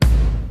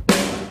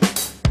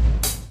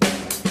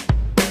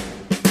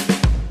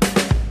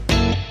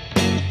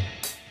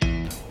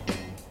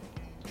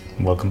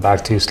Welcome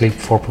back to Sleep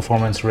for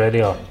Performance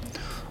Radio.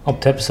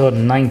 Up to episode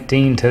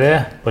 19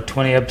 today, but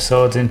 20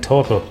 episodes in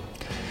total.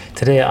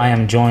 Today I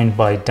am joined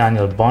by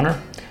Daniel Bonner.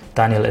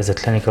 Daniel is a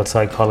clinical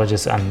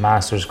psychologist and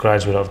master's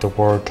graduate of the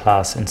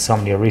world-class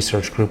insomnia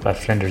research group at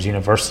Flinders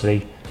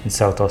University in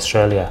South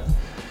Australia.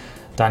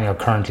 Daniel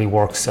currently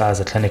works as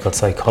a clinical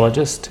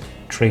psychologist,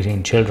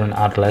 treating children,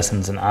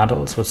 adolescents and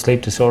adults with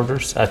sleep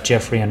disorders at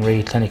Jeffrey and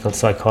Ree Clinical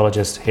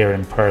Psychologist here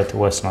in Perth,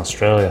 Western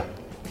Australia.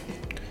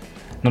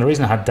 Now, the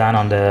reason I had Dan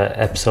on the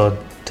episode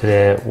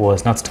today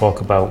was not to talk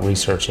about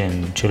research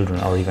in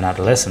children or even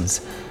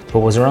adolescents, but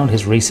was around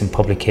his recent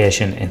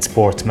publication in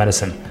Sports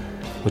Medicine,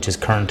 which is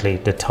currently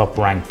the top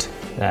ranked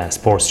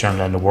sports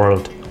journal in the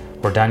world,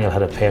 where Daniel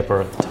had a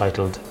paper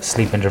titled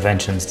Sleep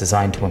Interventions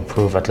Designed to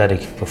Improve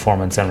Athletic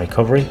Performance and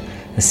Recovery,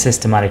 a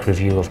systematic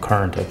review of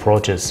current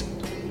approaches.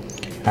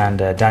 And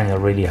Daniel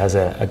really has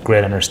a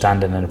great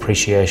understanding and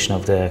appreciation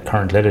of the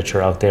current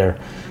literature out there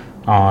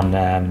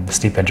on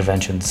sleep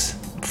interventions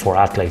for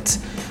athletes.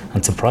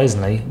 And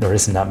surprisingly, there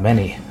isn't that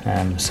many,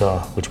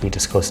 which we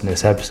discussed in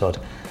this episode.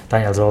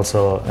 Daniel's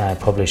also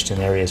published in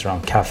areas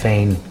around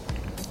caffeine,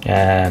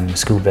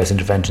 school-based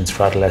interventions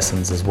for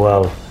adolescents as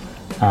well,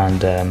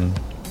 and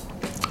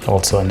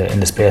also in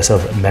the space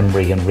of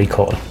memory and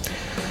recall.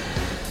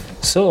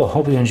 So,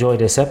 hope you enjoyed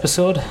this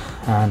episode,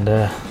 and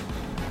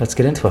let's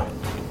get into it.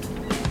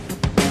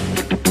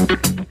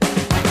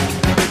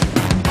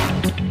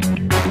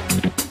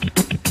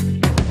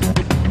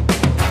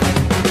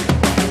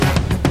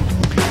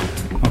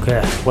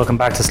 Okay, welcome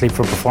back to Sleep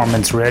for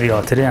Performance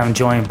Radio. Today I'm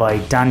joined by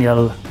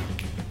Daniel.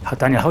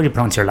 Daniel, how do you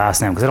pronounce your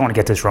last name? Because I don't want to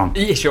get this wrong.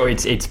 Yeah, sure,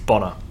 it's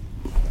Bonner.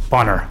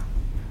 Bonner.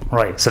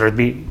 Right, so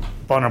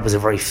Bonner was a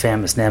very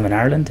famous name in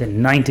Ireland.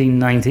 In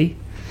 1990,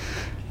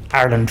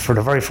 Ireland for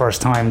the very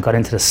first time got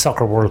into the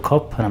Soccer World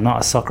Cup, and I'm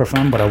not a soccer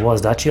fan, but I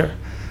was that year.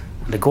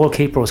 And the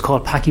goalkeeper was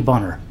called Packy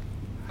Bonner,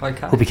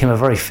 who became a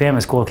very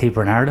famous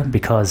goalkeeper in Ireland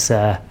because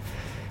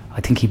I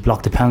think he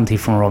blocked a penalty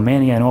from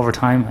Romania in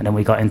overtime, and then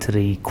we got into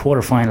the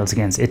quarterfinals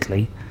against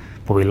Italy,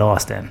 but we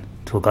lost then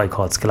to a guy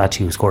called Scalacci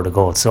who scored a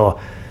goal. So,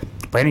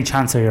 by any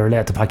chance, are you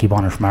related to Packy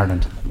Bonner from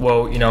Ireland?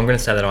 Well, I'm going to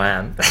say that I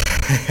am.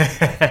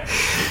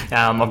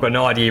 I've got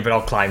no idea, but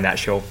I'll claim that,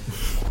 sure.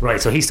 Right,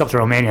 so he stopped the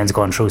Romanians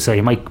going through, so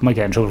you might get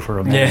in trouble for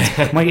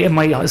Romanians. Yeah.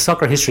 my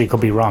soccer history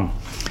could be wrong.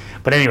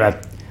 But anyway,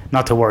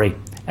 not to worry.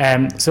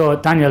 So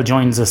Daniel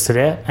joins us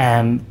today.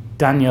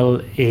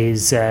 Daniel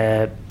is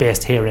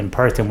based here in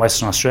Perth in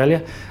Western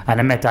Australia, and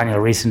I met Daniel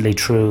recently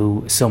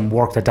through some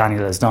work that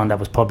Daniel has done that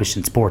was published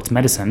in Sports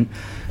Medicine,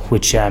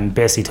 which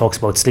basically talks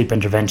about sleep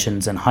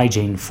interventions and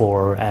hygiene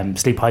for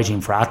sleep hygiene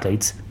for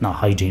athletes, not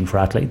hygiene for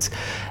athletes.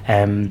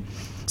 Daniel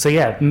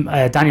and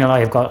I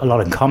have got a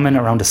lot in common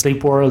around the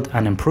sleep world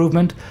and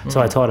improvement. So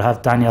I thought I'd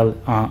have Daniel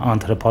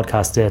onto the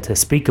podcast today to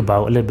speak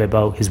about a little bit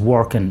about his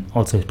work and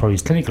also probably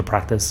his clinical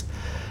practice.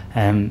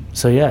 Daniel,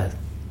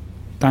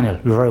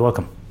 you're very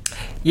welcome.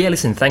 Yeah,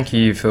 listen, thank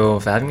you for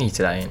having me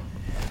today.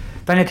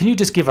 Daniel, can you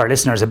just give our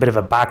listeners a bit of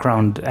a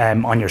background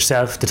on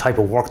yourself, the type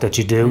of work that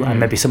you do, and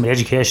maybe some of the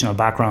educational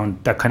background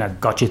that kind of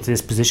got you to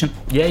this position?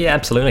 Yeah,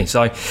 absolutely.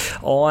 So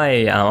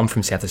I'm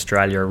from South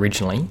Australia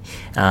originally,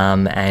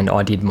 and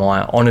I did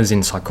my honours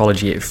in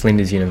psychology at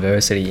Flinders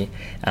University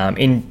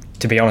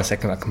to be honest, a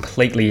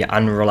completely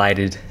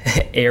unrelated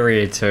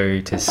area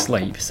to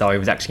sleep. So it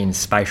was actually in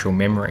spatial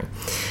memory.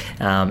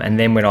 And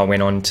then when I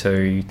went on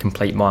to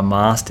complete my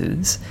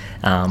master's,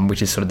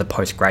 which is sort of the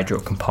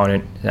postgraduate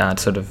component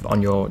sort of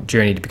on your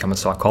journey to become a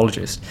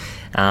psychologist,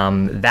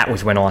 that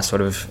was when I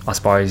sort of, I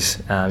suppose,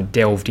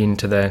 delved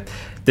into the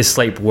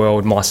sleep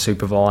world. My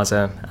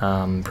supervisor,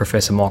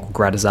 Professor Michael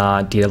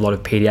Gradazar, did a lot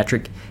of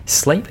paediatric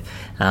sleep,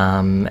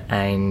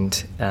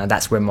 and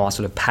that's where my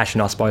sort of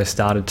passion, I suppose,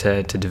 started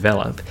to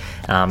develop.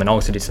 And I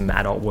also did some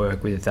adult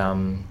work with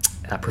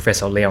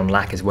Professor Leon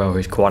Lack as well,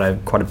 who's quite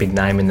a big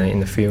name in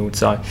the field.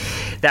 So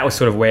that was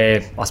sort of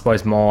where I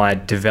suppose my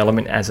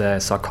development as a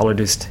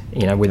psychologist,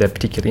 with a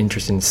particular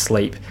interest in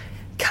sleep,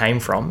 came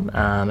from.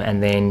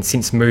 And then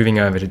since moving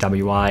over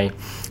to WA,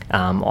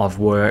 I've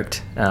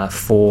worked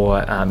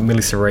for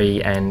Melissa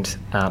Ree and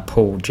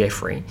Paul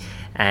Jeffrey,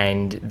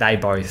 and they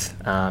both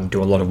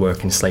do a lot of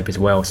work in sleep as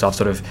well. So I've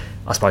sort of,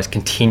 I suppose,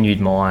 continued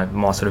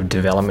my sort of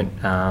development,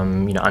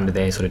 under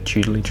their sort of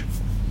tutelage.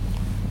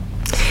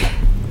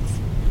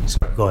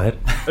 Sorry, go ahead.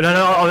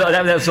 No,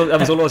 that was all I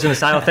was going to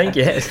say, I think,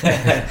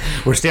 yeah.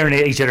 We're staring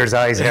at each other's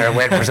eyes here,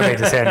 waiting for somebody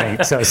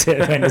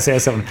to say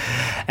something.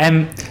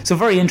 So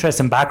very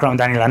interesting background,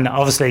 Daniel, and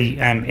obviously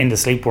in the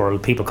sleep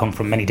world, people come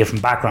from many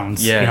different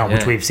backgrounds,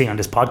 which we've seen on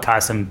this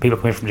podcast, and people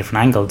come in from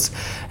different angles.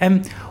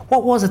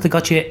 What was it that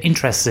got you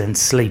interested in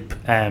sleep?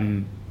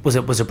 Was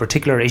it a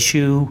particular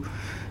issue?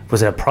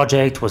 Was it a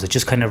project? Was it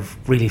just kind of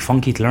really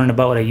funky to learn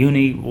about at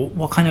uni?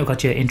 What kind of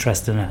got you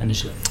interested in it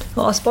initially?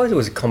 Well, I suppose it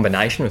was a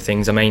combination of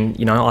things. I mean,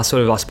 I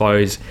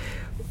suppose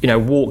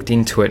walked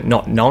into it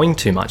not knowing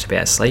too much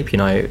about sleep.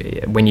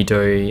 When you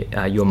do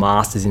your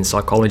master's in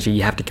psychology,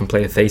 you have to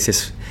complete a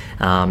thesis,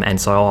 and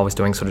so I was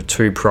doing sort of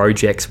 2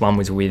 projects. One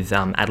was with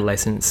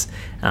adolescents,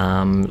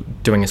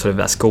 doing a sort of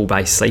a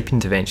school-based sleep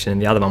intervention,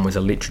 and the other one was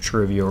a literature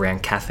review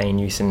around caffeine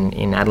use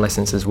in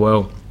adolescents as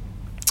well.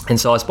 And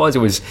so I suppose it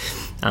was,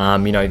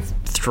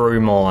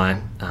 through my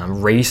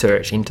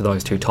research into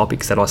those 2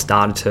 topics that I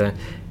started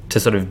to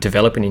sort of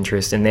develop an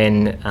interest. And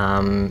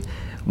then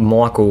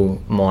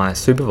Michael, my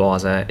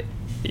supervisor,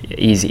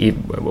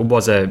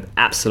 was a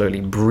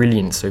absolutely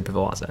brilliant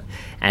supervisor,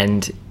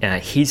 and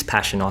his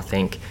passion, I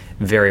think,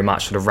 very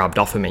much sort of rubbed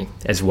off of me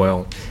as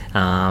well.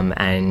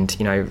 And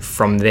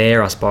from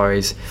there, I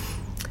suppose,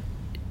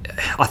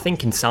 I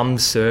think in some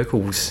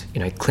circles,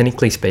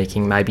 clinically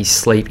speaking, maybe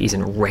sleep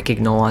isn't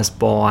recognised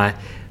by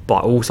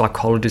all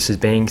psychologists as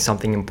being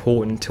something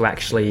important to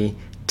actually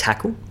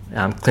tackle,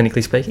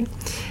 clinically speaking.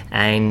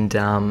 And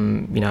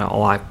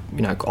I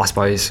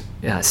suppose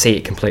see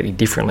it completely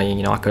differently.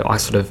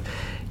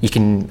 You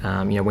can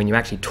when you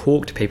actually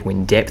talk to people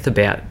in depth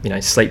about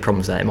sleep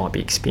problems that they might be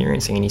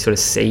experiencing, and you sort of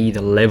see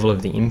the level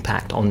of the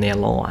impact on their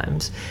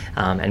lives,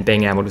 and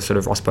being able to sort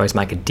of, I suppose,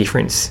 make a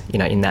difference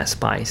in that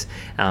space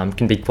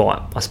can be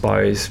quite, I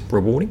suppose,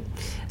 rewarding.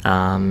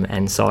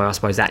 And so I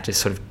suppose that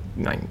just sort of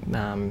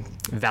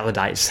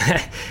validates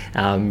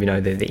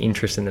the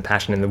interest and the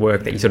passion and the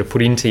work that you sort of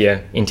put into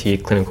your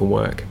clinical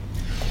work.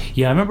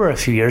 Yeah, I remember a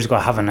few years ago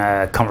having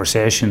a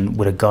conversation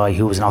with a guy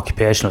who was an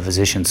occupational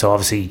physician. So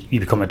obviously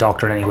you become a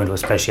doctor and then you go into a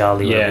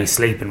specialty, whether it be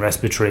sleep and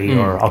respiratory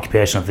or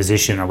occupational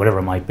physician or whatever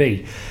it might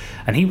be.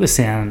 And he was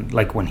saying,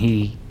 like, when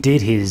he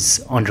did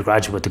his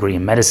undergraduate degree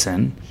in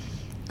medicine,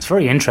 it's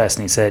very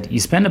interesting. He said, you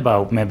spend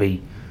about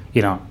maybe,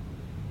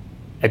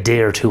 a day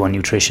or 2 on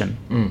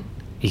nutrition.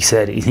 He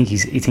said he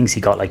thinks he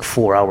got like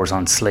 4 hours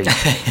on sleep.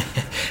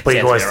 But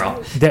he goes,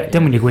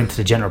 then when you go into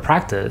the general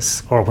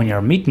practice, or when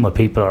you're meeting with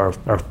people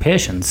or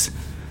patients,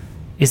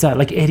 is that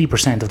like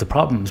 80% of the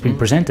problems being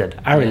presented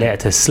are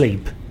related to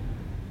sleep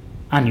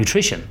and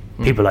nutrition.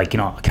 People are like,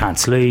 I can't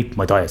sleep,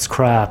 my diet's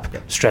crap,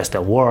 stressed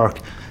at work.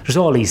 There's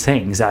all these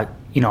things that,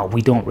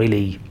 we don't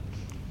really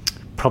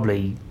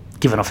probably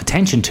give enough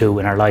attention to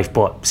in our life,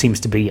 but seems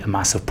to be a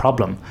massive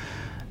problem.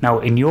 Now,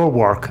 in your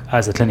work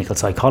as a clinical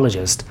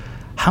psychologist,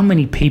 how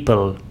many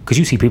people, because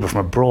you see people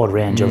from a broad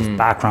range of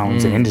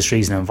backgrounds and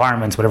industries and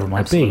environments, whatever it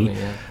might be,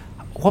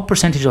 what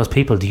percentage of those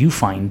people do you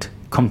find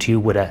come to you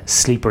with a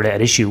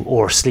sleep-related issue,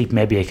 or sleep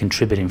may be a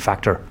contributing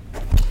factor?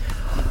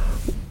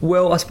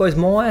 Well, I suppose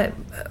my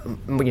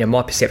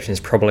perception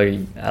is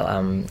probably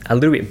a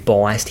little bit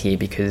biased here,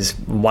 because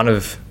one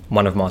of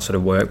my sort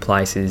of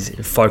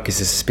workplaces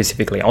focuses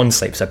specifically on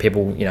sleep. So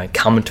people,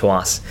 come to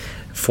us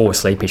for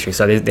sleep issues.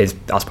 So there's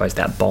I suppose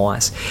that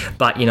bias.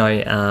 But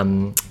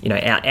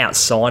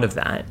outside of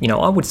that,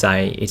 I would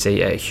say it's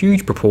a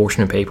huge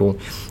proportion of people,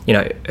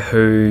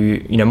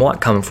 who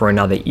might come for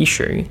another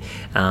issue,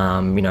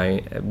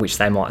 which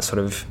they might sort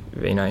of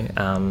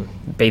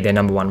be their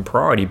number one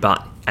priority,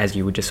 but as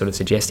you were just sort of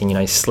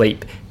suggesting,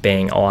 sleep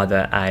being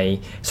either a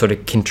sort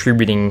of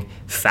contributing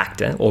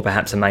factor or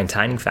perhaps a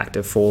maintaining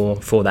factor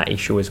for that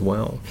issue as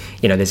well.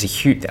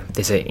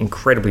 There's an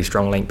incredibly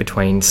strong link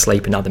between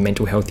sleep and other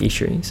mental health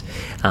issues,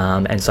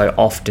 and so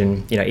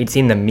often, it's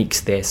in the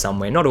mix there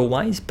somewhere. Not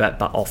always,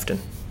 but often.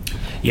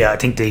 Yeah, I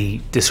think the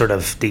sort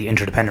of the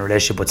interdependent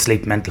relationship with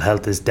sleep and mental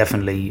health is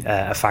definitely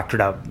a factor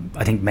that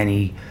I think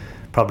many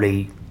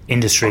probably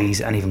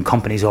industries and even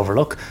companies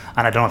overlook.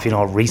 And I don't know if you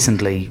know,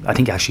 recently, I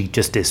think actually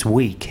just this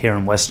week here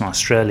in Western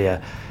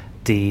Australia,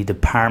 the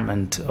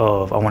Department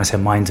of, I want to say,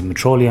 Mines and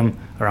Petroleum,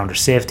 around their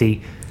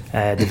safety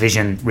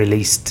division,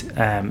 released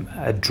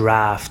a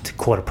draft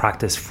code of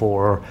practice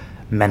for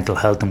mental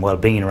health and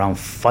well-being around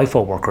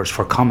FIFO workers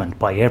for comment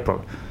by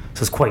April.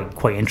 So it's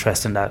quite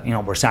interesting that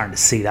we're starting to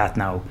see that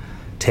now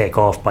take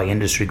off by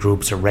industry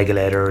groups or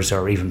regulators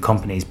or even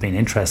companies being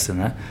interested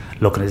in it,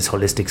 looking at this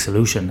holistic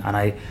solution.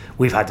 And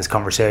we've had this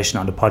conversation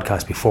on the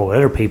podcast before with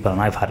other people,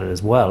 and I've had it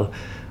as well.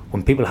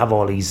 When people have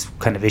all these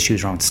kind of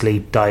issues around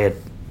sleep, diet,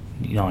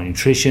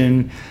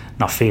 nutrition,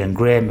 not feeling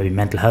great, maybe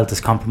mental health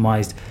is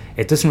compromised,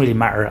 it doesn't really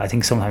matter, I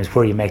think, sometimes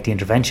where you make the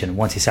intervention,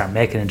 once you start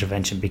making an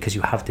intervention, because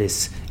you have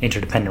this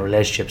interdependent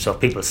relationship. So if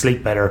people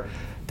sleep better,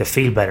 they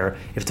feel better.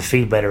 If they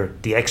feel better,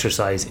 they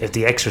exercise. If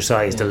they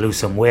exercise, they lose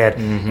some weight.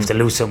 If they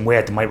lose some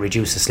weight, they might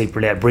reduce a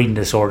sleep-related breathing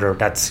disorder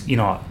that's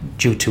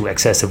due to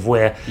excessive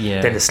weight.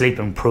 Then the sleep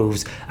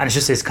improves, and it's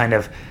just this kind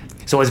of,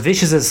 so as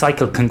vicious as a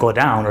cycle can go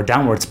down or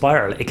downward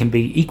spiral, it can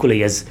be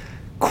equally as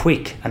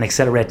quick and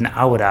accelerating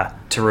out of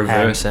that to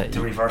reverse it.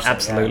 To reverse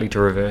absolutely it, to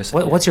reverse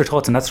it. What's your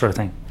thoughts on that sort of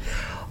thing?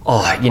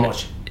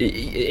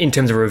 In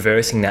terms of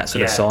reversing that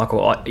sort of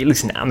cycle,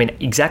 listen, I mean,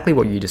 exactly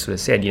what you just sort of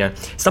said.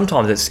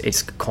 Sometimes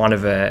it's kind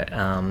of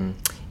a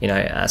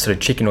sort of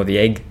chicken or the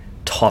egg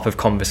type of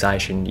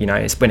conversation.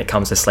 It's when it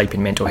comes to sleep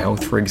and mental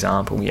health, for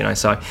example.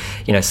 So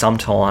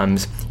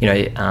sometimes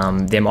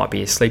there might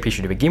be a sleep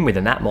issue to begin with,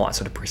 and that might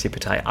sort of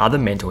precipitate other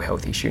mental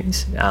health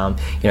issues.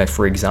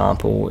 For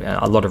example,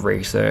 a lot of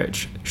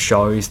research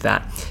shows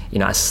that,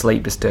 a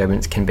sleep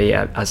disturbance can be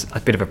a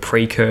bit of a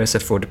precursor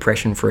for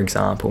depression, for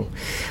example,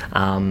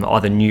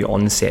 either new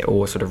onset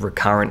or sort of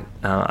recurrent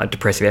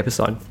depressive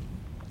episode.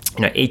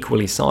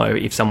 Equally so,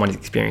 if someone is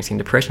experiencing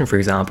depression, for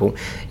example,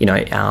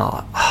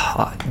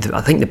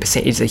 I think the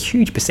percentage is a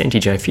huge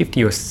percentage,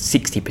 50 or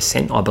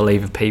 60%, I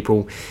believe, of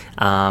people,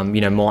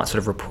 might sort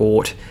of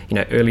report,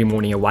 early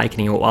morning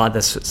awakening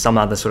or some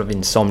other sort of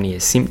insomnia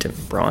symptom,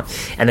 right?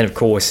 And then, of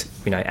course,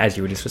 as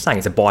you were just saying,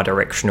 it's a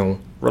bi-directional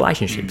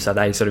relationship. So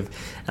they sort of,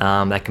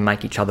 they can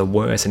make each other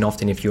worse. And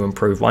often if you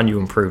improve one, you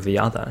improve the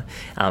other.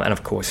 And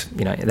of course,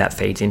 that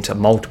feeds into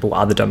multiple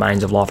other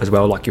domains of life as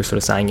well, like you're sort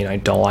of saying,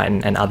 diet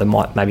and other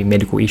maybe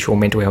medical issue or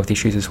mental health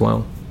issues as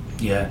well.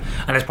 Yeah.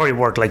 And it's probably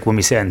worth, like when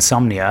we say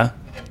insomnia,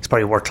 it's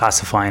probably worth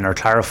classifying or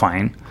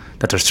clarifying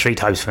that there's 3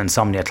 types of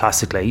insomnia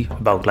classically,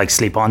 about like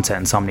sleep onset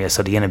insomnia,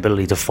 so the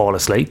inability to fall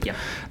asleep. Yeah.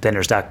 Then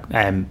there's that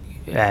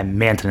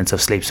maintenance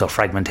of sleep, so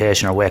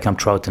fragmentation or waking up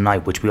throughout the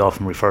night, which we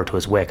often refer to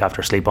as wake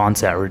after sleep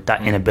onset, or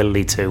that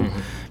inability to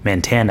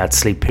maintain that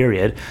sleep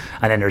period.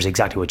 And then there's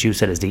exactly what you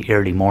said, is the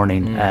early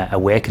morning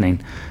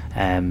awakening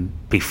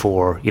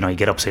before you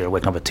get up, so you're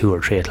waking up at 2 or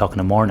 3 o'clock in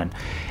the morning.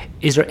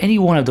 Is there any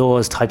one of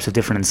those types of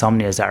different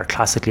insomnias that are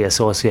classically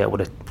associated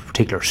with a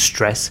particular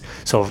stress?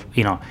 So,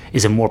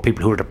 is it more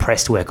people who are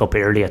depressed to wake up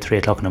early at 3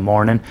 o'clock in the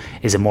morning?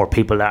 Is it more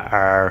people that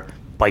are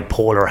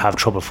bipolar, have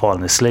trouble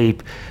falling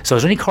asleep? So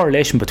is there any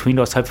correlation between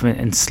those types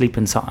of sleep?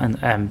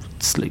 And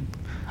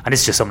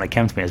this is just something that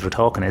came to me as we're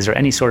talking. Is there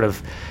any sort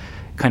of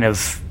kind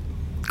of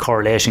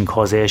correlation,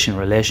 causation,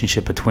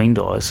 relationship between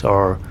those,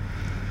 or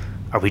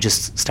are we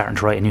just starting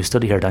to write a new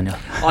study here, Daniel?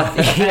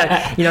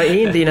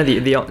 Ian,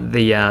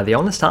 the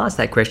honest answer to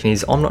that question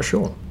is I'm not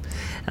sure.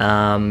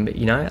 I'm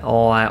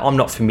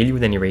not familiar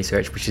with any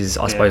research which is,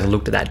 I suppose,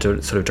 looked at that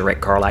sort of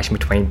direct correlation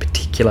between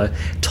particular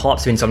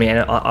types of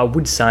insomnia. And I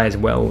would say as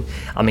well,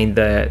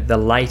 the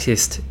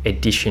latest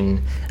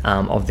edition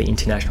of the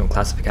International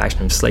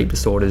Classification of Sleep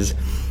Disorders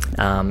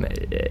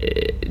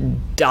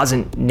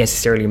doesn't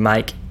necessarily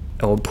make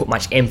or put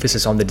much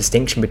emphasis on the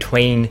distinction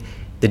between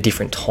the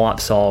different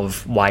types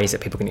of ways that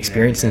people can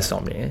experience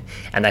insomnia,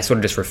 and they sort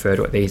of just refer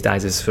to it these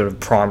days as sort of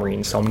primary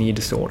insomnia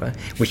disorder,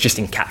 which just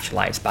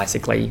encapsulates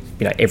basically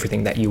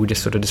everything that you were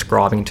just sort of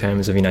describing in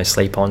terms of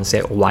sleep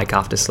onset or wake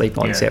after sleep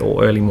onset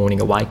or early morning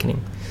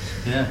awakening.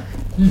 Yeah.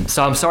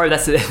 So I'm sorry,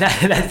 that's the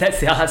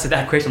answer to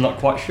that question. I'm not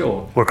quite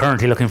sure. We're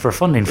currently looking for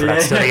funding for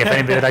that study. If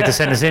anybody would like to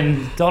send us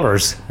in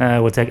dollars,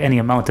 we'll take any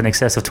amount in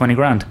excess of 20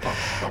 grand.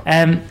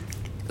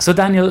 So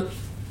Daniel,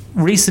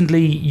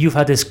 recently you've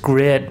had this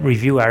great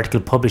review article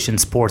published in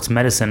Sports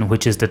Medicine,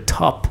 which is the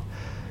top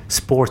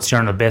sports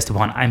journal based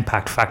upon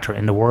impact factor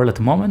in the world at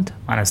the moment,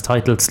 and it's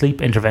titled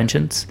Sleep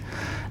Interventions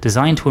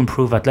Designed to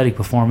Improve Athletic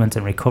Performance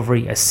and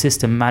Recovery, a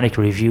Systematic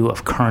Review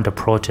of Current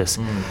Approaches.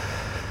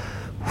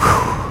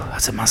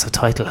 That's a massive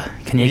title.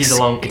 It's a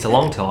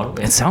long title.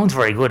 It sounds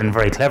very good and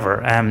very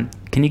clever.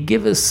 Can you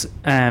give us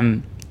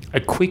a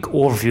quick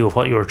overview of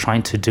what you were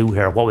trying to do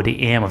here? What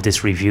the aim of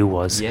this review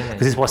was? Because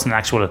this wasn't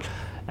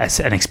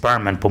an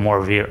experiment, but more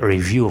of a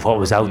review of what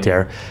was out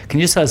there. Can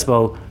you just tell us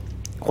about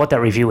what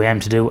that review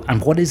aimed to do,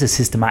 and what is a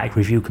systematic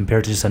review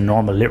compared to just a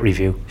normal lit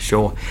review?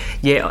 Sure.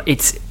 Yeah,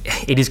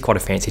 it is quite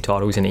a fancy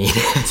title, isn't it?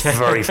 It's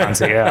very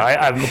fancy, yeah.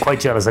 I'm quite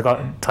jealous. I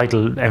got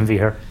title envy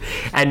here.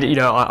 And,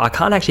 I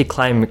can't actually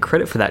claim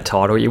credit for that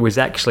title. It was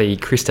actually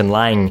Kristen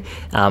Lang,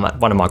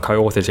 one of my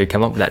co-authors, who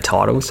came up with that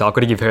title, so I've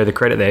got to give her the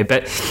credit there.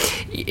 But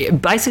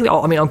basically,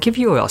 I'll give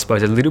you, I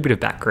suppose, a little bit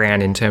of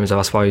background in terms of,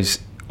 I suppose,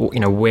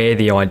 where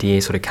the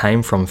idea sort of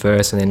came from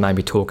first, and then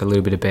maybe talk a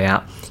little bit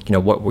about,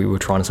 what we were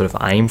trying to sort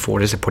of aim for,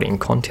 just to put it in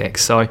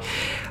context. So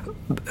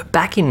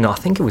back in, I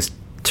think it was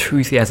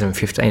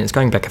 2015, it's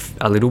going back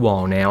a little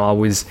while now, I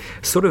was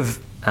sort of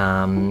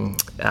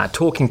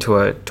talking to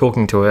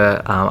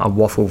a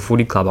Waffle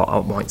footy club, I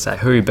won't say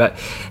who, but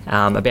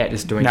about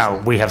just doing... Now,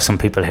 we have some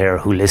people here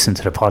who listen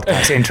to the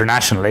podcast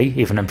internationally,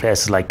 even in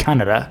places like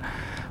Canada.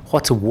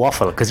 What's a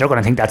waffle? Because they're going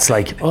to think that's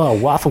like,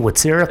 waffle with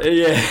syrup.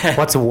 Yeah.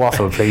 What's a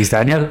waffle, please,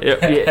 Daniel?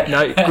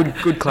 No,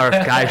 good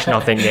clarification,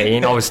 I think, there,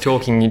 Ian. I was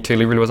talking too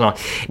liberally, wasn't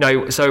I?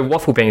 No, so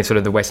waffle being sort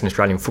of the Western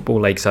Australian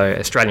Football League, so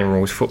Australian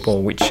rules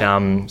football, which... so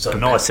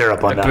no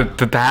syrup on that.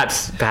 But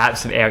perhaps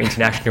our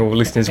international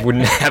listeners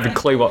wouldn't have a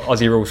clue what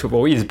Aussie rules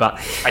football is, but...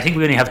 I think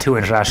we only have 2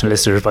 international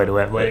listeners, by the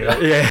way.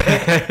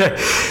 Yeah.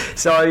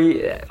 So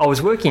I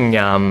was working,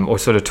 or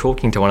sort of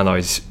talking to one of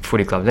those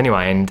footy clubs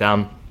anyway,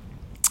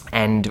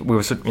 and we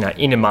were sort of,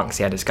 in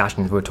amongst our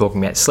discussions, we were talking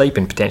about sleep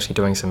and potentially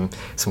doing some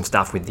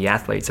stuff with the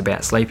athletes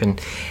about sleep, and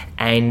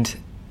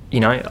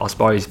I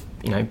suppose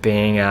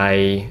being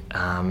a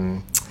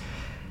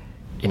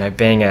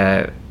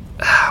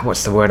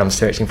what's the word I'm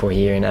searching for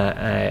here, in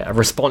a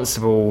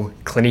responsible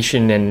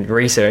clinician and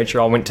researcher,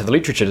 I went to the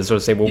literature to sort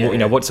of say,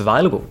 what's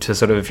available to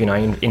sort of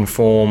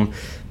inform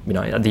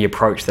the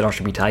approach that I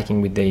should be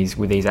taking with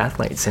these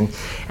athletes, and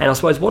I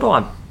suppose what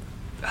I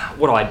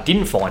what I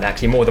didn't find,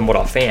 actually, more than what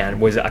I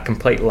found, was a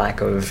complete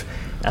lack of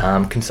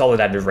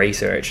consolidated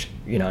research,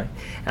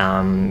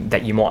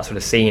 that you might sort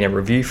of see in a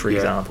review, for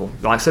example.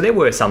 So there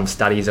were some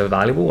studies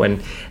available,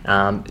 and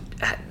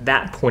at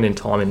that point in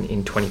time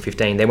in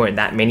 2015, there weren't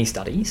that many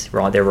studies,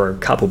 right? There were a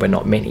couple, but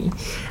not many.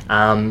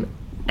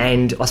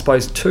 And I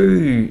suppose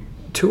two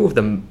of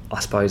them,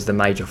 the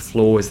major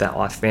flaws that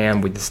I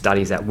found with the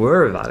studies that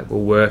were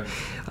available were,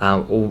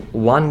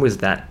 one was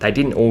that they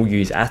didn't all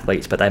use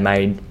athletes, but they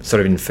made sort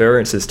of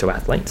inferences to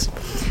athletes,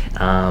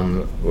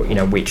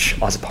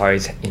 which I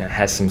suppose,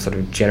 has some sort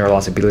of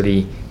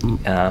generalizability,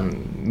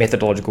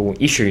 methodological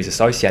issues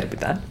associated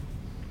with that.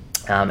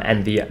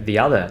 And the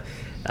other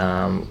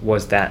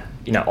was that,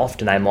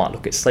 often they might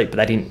look at sleep, but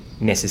they didn't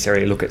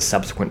necessarily look at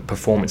subsequent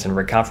performance and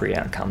recovery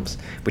outcomes,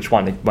 which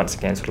once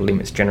again sort of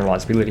limits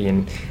generalizability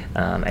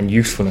and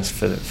usefulness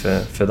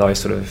for those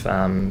sort of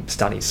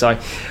studies. So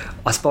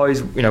I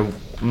suppose,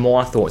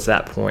 my thoughts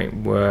at that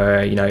point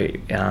were,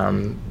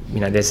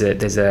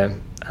 there's a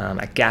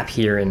gap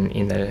here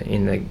in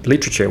the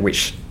literature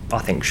which I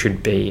think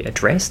should be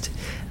addressed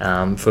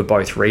for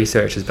both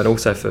researchers, but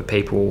also for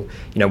people,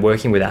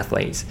 working with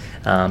athletes,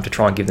 to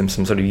try and give them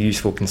some sort of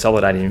useful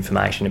consolidated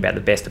information about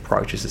the best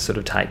approaches to sort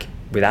of take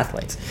with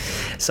athletes.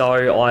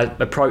 So I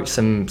approached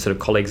some sort of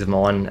colleagues of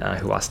mine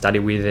who I study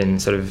with,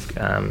 and sort of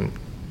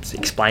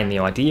explained the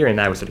idea, and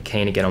they were sort of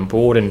keen to get on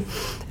board. And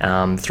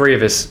three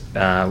of us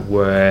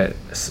were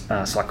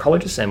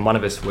psychologists, and one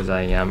of us was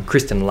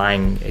Kristen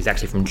Lang, is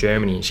actually from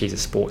Germany, and she's a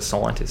sports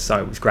scientist, so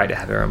it was great to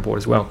have her on board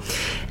as well.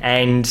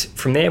 And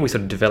from there we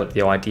sort of developed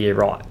the idea,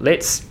 right,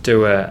 let's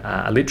do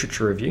a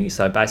literature review,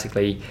 so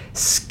basically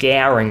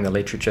scouring the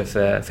literature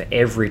for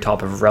every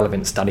type of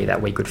relevant study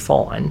that we could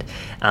find,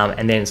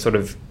 and then sort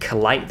of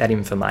collate that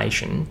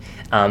information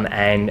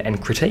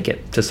and critique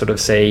it to sort of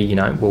see,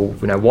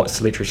 what's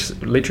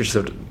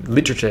the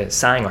literature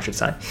saying, I should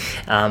say,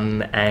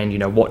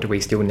 and what do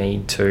we still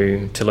need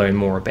to learn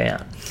more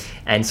about.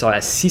 And so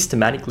a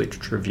systematic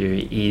literature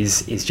review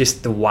is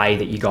just the way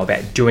that you go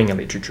about doing a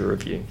literature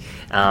review.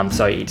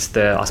 So it's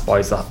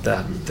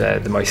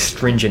the most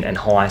stringent and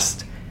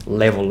highest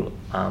level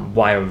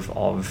way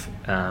of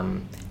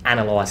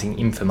analysing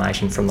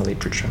information from the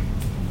literature.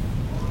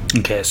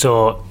 Okay,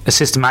 so a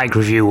systematic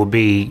review would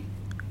be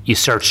you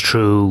search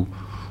through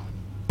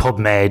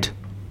PubMed,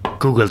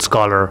 Google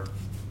Scholar,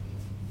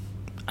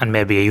 and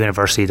maybe a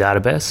university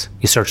database.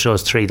 You search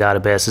those three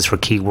databases for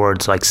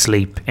keywords like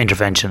sleep,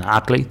 intervention,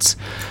 athletes.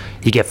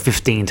 You get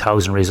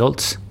 15,000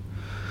 results.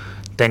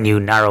 Then you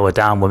narrow it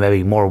down with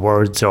maybe more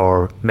words,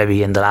 or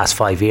maybe in the last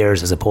 5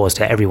 years, as opposed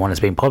to everyone that's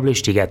been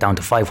published, you get down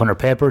to 500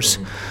 papers.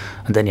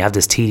 And then you have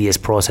this tedious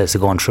process of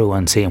going through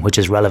and seeing which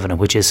is relevant and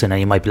which isn't, and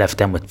you might be left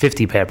then with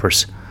 50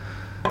 papers.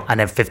 And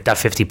then that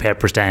 50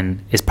 papers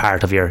then is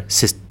part of your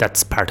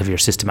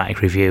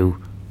systematic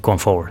review going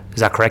forward. Is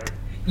that correct?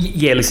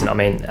 Yeah, listen, I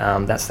mean,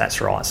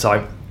 that's right.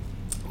 So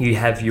you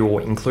have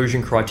your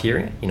inclusion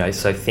criteria,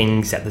 so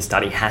things that the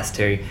study has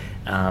to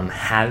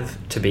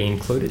have to be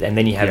included, and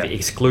then you have the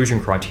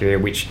exclusion criteria,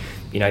 which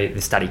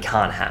the study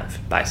can't have,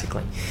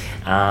 basically.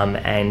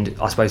 And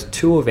I suppose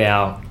two of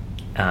our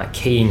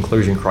key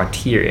inclusion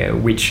criteria,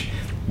 which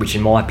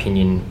in my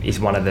opinion is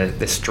one of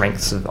the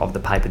strengths of the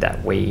paper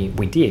that we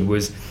did,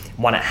 was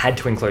one, it had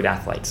to include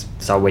athletes.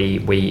 So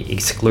we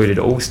excluded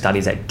all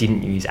studies that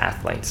didn't use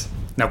athletes.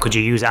 Now, could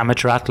you use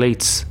amateur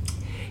athletes?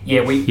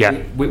 Yeah,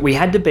 we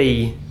had to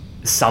be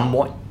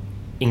somewhat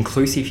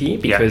inclusive here,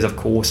 because of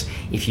course,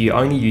 if you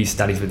only use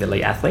studies with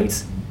elite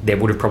athletes, there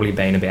would have probably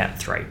been about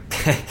 3.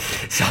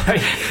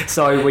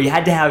 so we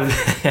had to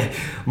have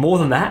more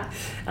than that,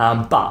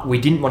 but we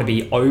didn't want to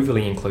be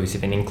overly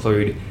inclusive and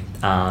include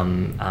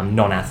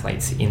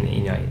non-athletes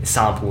in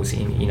samples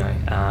in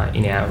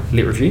our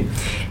lit review.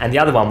 And the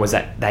other one was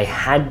that they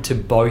had to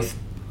both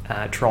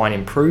try and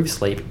improve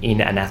sleep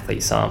in an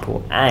athlete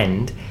sample,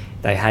 and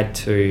they had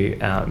to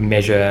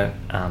measure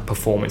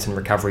performance and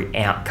recovery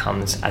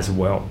outcomes as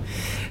well.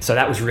 So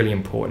that was really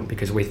important,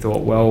 because we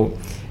thought, well,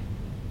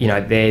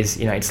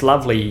 it's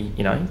lovely,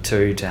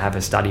 to have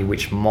a study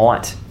which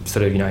might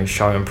sort of,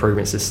 show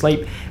improvements to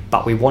sleep,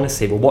 but we want to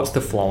see, well, what's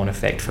the flow-on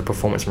effect for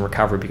performance and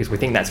recovery, because we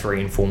think that's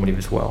very informative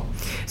as well.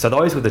 So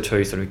those were the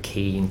two sort of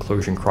key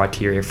inclusion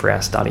criteria for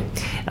our study,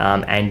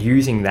 and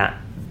using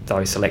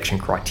those selection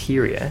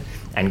criteria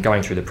and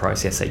going through the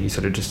process that you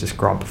sort of just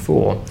described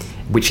before,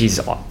 which is,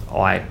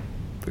 I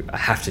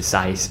have to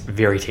say, is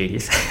very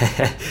tedious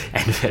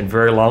and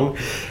very long.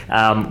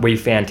 We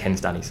found 10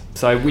 studies,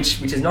 so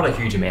which is not a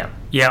huge amount.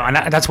 Yeah,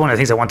 and that's one of the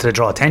things I wanted to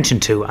draw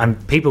attention to.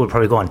 And people would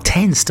probably go on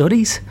 10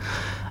 studies,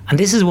 and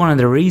this is one of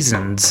the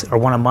reasons, or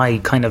one of my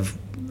kind of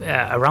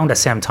around the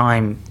same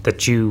time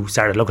that you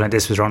started looking at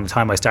this was around the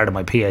time I started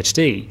my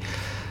PhD.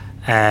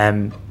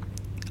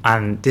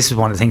 And this is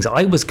one of the things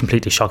I was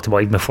completely shocked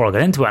about even before I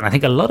got into it, and I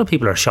think a lot of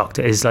people are shocked,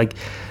 is like,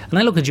 and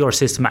I look at your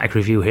systematic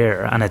review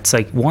here, and it's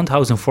like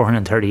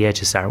 1,438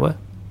 to start with.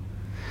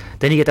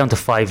 Then you get down to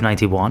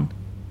 591.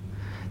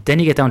 Then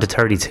you get down to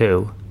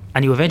 32,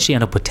 and you eventually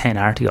end up with 10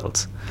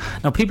 articles.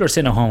 Now people are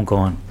sitting at home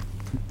going,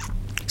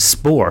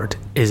 sport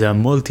is a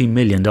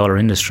multi-million-dollar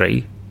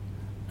industry,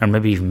 or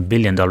maybe even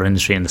billion-dollar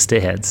industry in the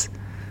States,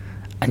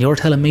 and you're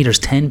telling me there's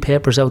 10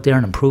 papers out there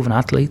on improving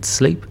athletes'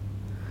 sleep?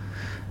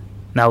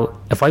 Now,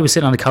 if I was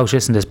sitting on the couch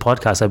listening to this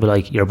podcast, I'd be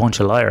like, you're a bunch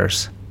of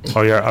liars,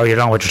 or you don't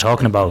know what you're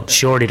talking about.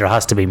 Surely there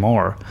has to be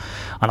more.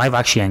 And I've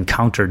actually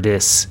encountered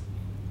this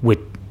with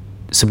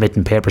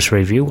submitting papers for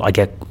review. I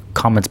get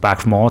comments back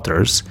from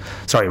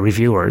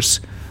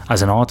reviewers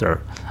as an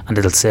author, and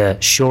they'll say,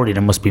 surely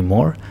there must be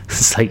more.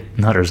 It's like,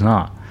 no, there's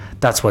not.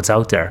 That's what's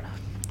out there.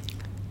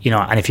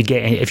 And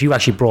if you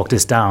actually broke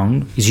this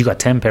down, because you got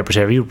 10 papers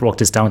here, if you broke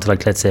this down to,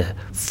 like, let's say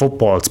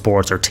football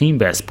sports or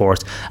team-based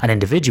sports and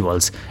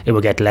individuals, it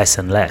will get less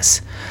and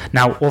less.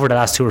 Now, over the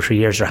last 2 or 3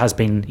 years, there has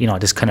been,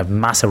 this kind of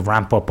massive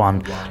ramp up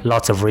on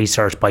lots of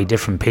research by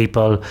different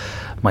people,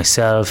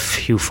 myself,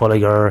 Hugh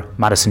Fulliger,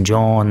 Madison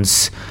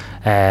Jones,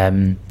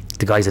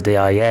 the guys at the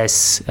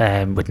IIS,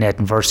 with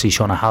Nathan Versity,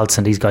 Shona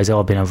Halson, these guys have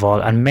all been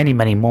involved, and many,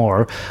 many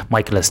more,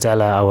 Michael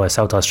Estella out of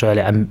South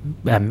Australia, and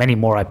many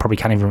more I probably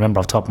can't even remember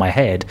off the top of my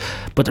head.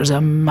 But there's a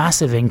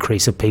massive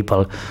increase of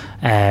people,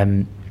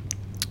 Nathan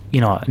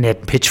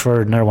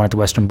Pitchford, another one at the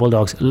Western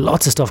Bulldogs,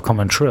 lots of stuff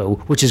coming through,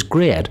 which is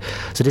great.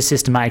 So this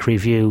systematic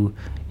review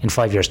in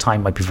 5 years'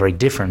 time might be very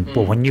different,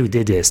 but when you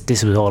did this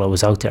was all that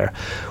was out there.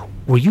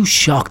 Were you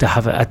shocked to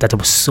have that there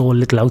was so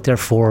little out there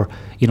for,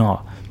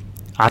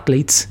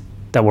 athletes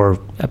that were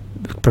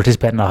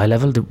participating at a high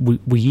level?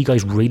 Were you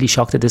guys really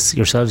shocked at this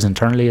yourselves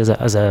internally as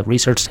a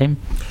research team?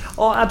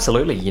 Oh,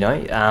 absolutely.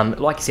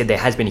 Like you said, there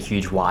has been a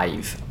huge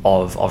wave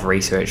of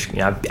research,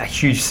 a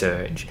huge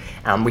surge,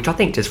 which I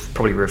think just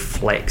probably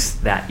reflects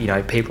that,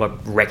 people are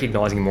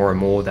recognising more and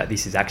more that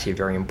this is actually a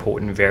very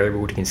important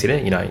variable to consider,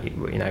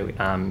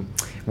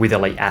 with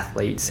elite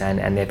athletes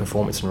and their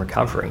performance and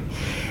recovery.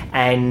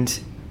 And,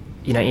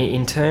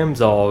 in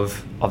terms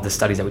of the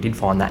studies that we did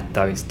find, that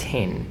those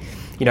 10,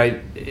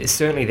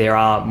 certainly there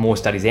are more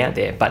studies out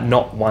there, but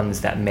not ones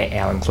that met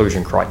our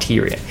inclusion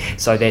criteria.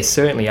 So there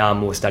certainly are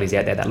more studies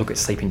out there that look at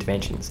sleep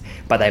interventions,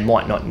 but they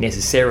might not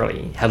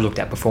necessarily have looked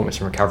at performance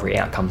and recovery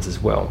outcomes as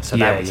well. So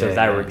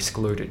they were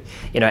excluded.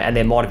 And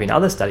there might have been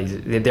other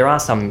studies. There are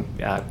some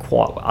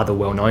quite other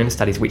well-known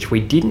studies which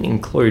we didn't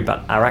include,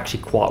 but are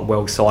actually quite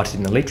well cited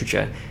in the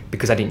literature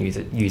because they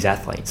didn't use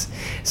athletes.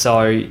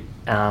 So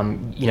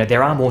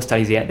there are more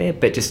studies out there,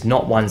 but just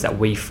not ones that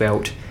we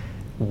felt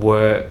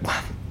were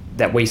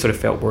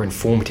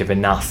informative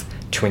enough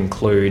to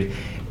include.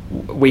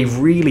 We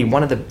really,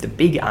 one of the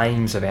big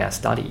aims of our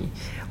study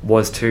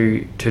was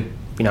to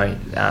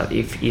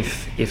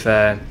if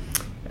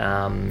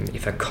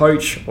a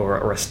coach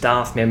or a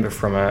staff member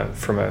from a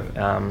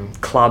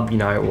club,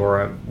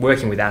 or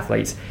working with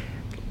athletes,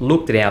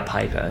 looked at our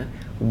paper,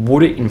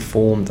 would it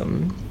inform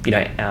them,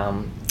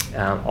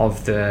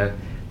 of the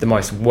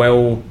most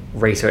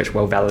well-researched,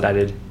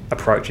 well-validated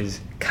approaches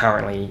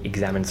currently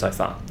examined so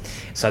far.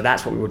 So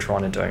that's what we were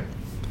trying to do.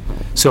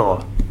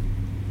 So,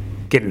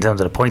 getting down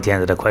to the point at the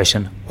end of the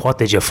question, what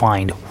did you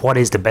find? What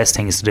is the best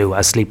things to do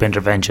as sleep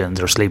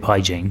interventions or sleep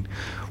hygiene?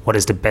 What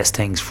is the best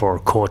things for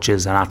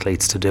coaches and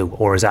athletes to do?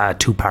 Or is that a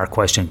two-part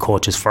question,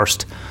 coaches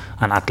first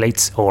and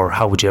athletes? Or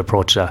how would you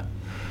approach that?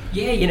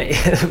 Yeah,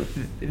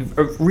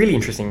 a really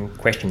interesting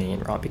question,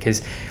 Ian, right?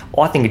 Because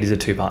I think it is a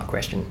two-part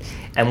question.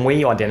 And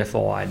we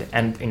identified,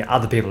 and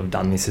other people have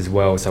done this as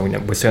well, so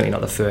we're certainly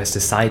not the first to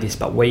say this,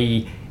 but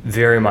we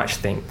very much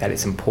think that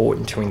it's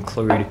important to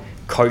include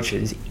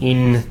coaches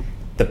in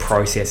the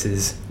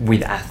processes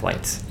with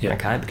athletes,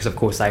 okay? Because of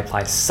course they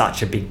play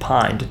such a big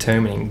part in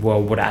determining,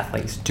 well, what are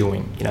athletes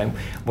doing?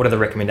 What are the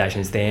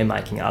recommendations they're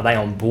making? Are they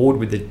on board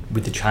with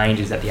the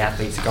changes that the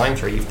athletes are going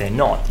through? If they're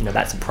not,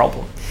 that's a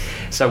problem.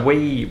 So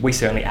we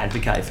certainly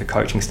advocate for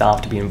coaching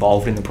staff to be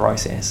involved in the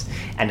process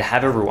and to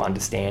have a real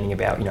understanding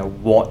about,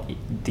 what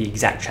the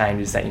exact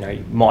changes that,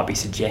 might be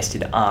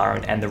suggested are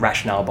and the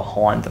rationale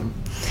behind them.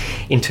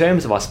 In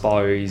terms of, I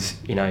suppose,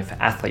 for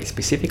athletes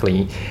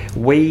specifically,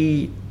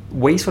 we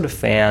sort of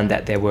found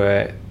that there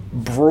were,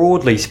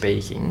 broadly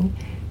speaking,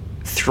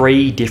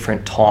 3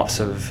 different types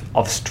of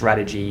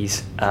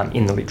strategies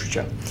in the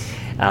literature,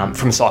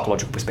 from a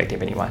psychological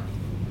perspective anyway.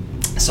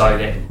 So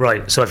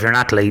if you're an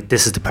athlete,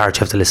 this is the part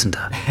you have to listen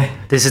to.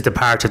 This is the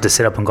part you have to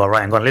sit up and go,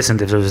 right, I'm going to listen.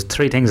 If there's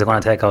 3 things I'm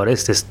going to take out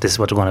of this is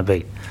what they're going to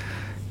be.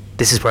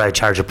 This is where I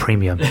charge a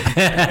premium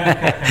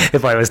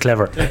if I was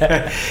clever.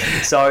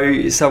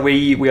 So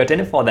we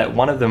identified that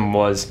one of them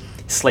was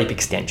sleep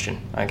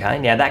extension. Okay,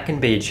 now that can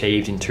be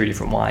achieved in 2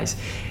 different ways.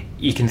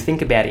 You can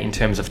think about it in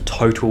terms of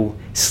total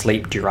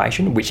sleep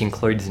duration, which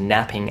includes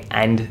napping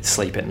and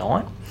sleep at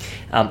night,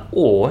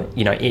 or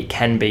it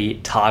can be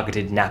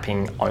targeted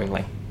napping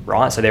only.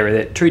 Right, so there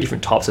are 2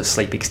 different types of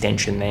sleep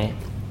extension there.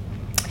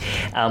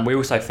 We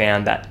also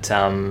found that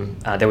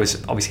there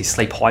was obviously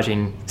sleep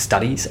hygiene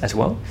studies as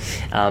well.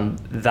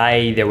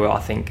 There were, I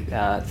think,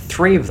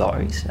 3 of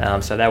those,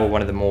 so they were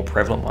one of the more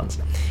prevalent ones.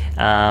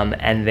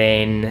 And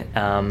then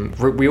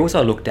we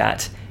also looked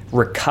at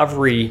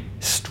recovery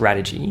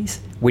strategies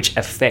which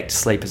affect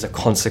sleep as a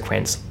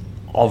consequence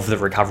of the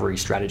recovery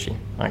strategy.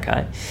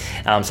 Okay,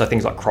 so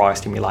things like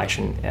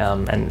cryostimulation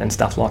and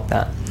stuff like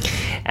that.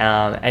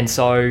 And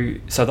so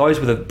those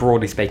were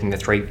broadly speaking the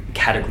three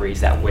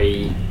categories that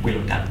we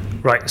looked at.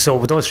 Right, so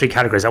with those three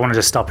categories, I want to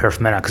just stop here for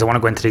a minute because I want to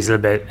go into these a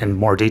little bit in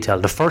more detail.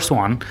 The first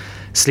one,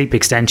 sleep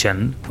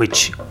extension,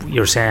 which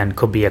you're saying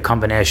could be a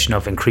combination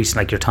of increasing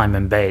like your time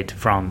in bed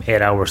from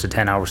 8 hours to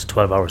 10 hours to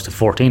 12 hours to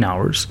 14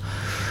 hours.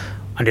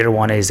 And the other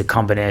one is a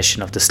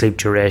combination of the sleep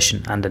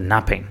duration and the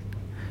napping.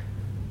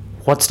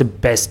 What's the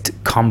best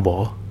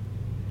combo?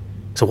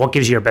 So what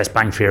gives you your best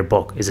bang for your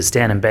buck? Is it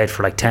staying in bed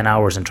for like 10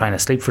 hours and trying to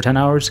sleep for 10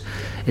 hours?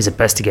 Is it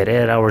best to get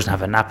 8 hours and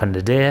have a nap in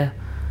the day?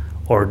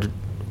 Or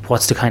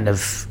what's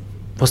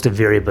the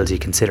variables you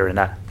consider in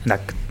that?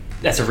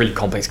 That's a really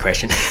complex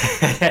question.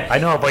 I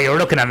know, but you were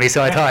looking at me,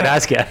 so I thought I'd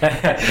ask you.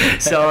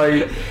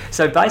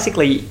 So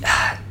basically,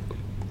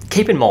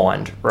 keep in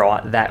mind,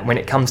 right, that when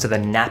it comes to the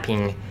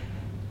napping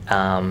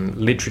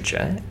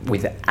literature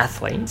with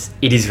athletes,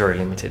 it is very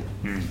limited,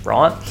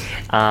 right?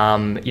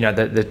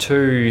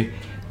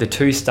 The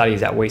two studies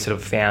that we sort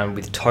of found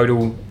with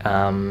total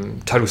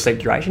sleep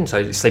duration,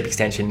 so sleep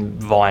extension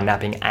via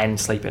napping and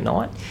sleep at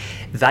night,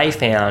 they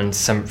found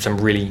some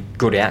really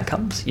good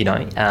outcomes,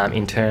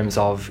 in terms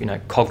of,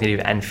 cognitive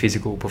and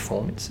physical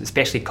performance,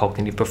 especially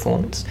cognitive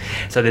performance.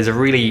 So there's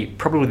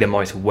probably the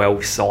most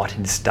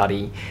well-cited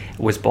study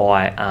was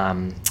by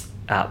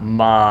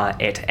Ma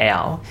et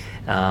al.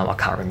 I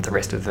can't remember the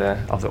rest of the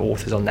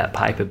authors on that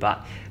paper,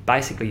 but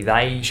basically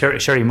they...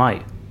 Sherry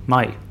Mai.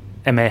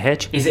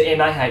 M-A-H? Is it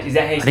M-A-H? Is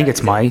that how you I think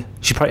it's Mai.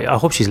 I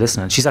hope she's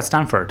listening. She's at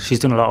Stanford. She's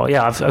doing a lot.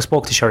 Yeah, I've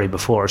spoke to Sherry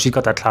before. She's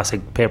got that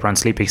classic paper on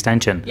sleep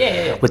extension.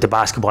 Yeah. With the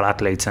basketball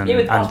athletes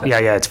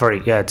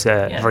it's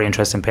very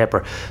interesting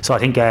paper. So I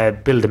think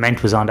Bill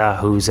Dement was on that,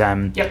 who's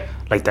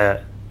like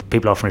the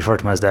people often refer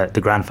to him as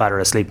the grandfather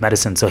of sleep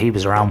medicine. So he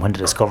was around when they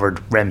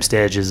discovered REM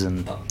stages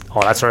and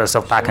all that sort of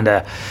stuff back in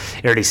the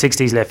early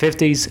 60s, late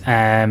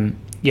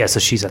 50s. So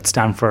she's at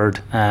Stanford.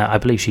 I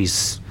believe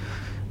she's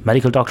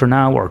medical doctor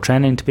now, or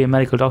training to be a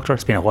medical doctor.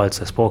 It's been a while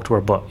since I spoke to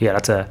her, but yeah,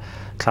 that's a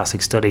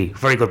classic study.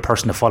 Very good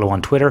person to follow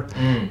on Twitter.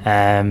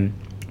 I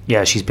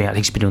think she's been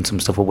doing some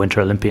stuff with Winter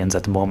Olympians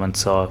at the moment,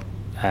 so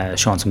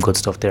showing some good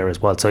stuff there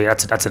as well. So yeah,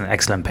 that's an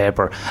excellent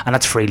paper, and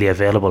that's freely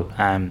available.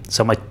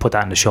 So I might put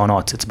that in the show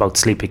notes. It's about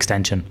sleep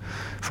extension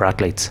for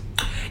athletes.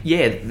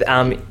 Yeah,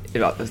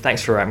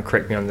 thanks for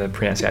correcting me on the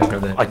pronunciation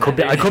of the... I could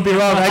be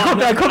wrong.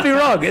 I could be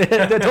wrong.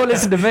 Don't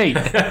listen to me.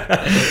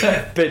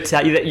 But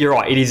you're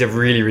right. It is a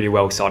really, really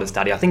well-cited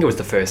study. I think it was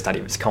the first study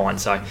of its kind.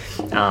 So,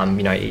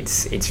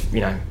 it's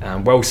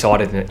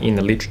well-cited in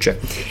the literature.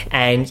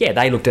 And yeah,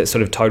 they looked at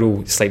sort of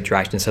total sleep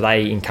duration. So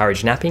they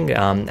encouraged napping,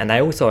 and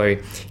they also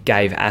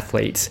gave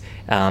athletes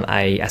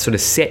a sort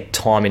of set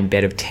time in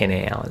bed of 10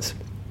 hours,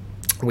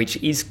 which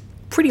is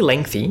pretty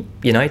lengthy.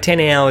 10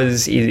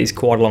 hours is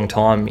quite a long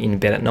time in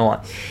bed at night.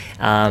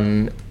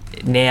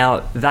 Now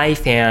they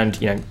found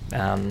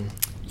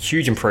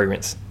huge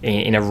improvements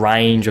in a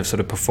range of sort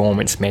of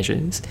performance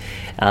measures,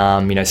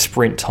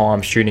 sprint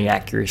time, shooting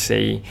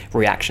accuracy,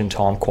 reaction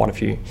time, quite a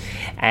few.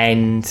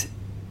 And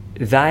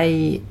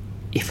they,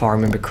 if I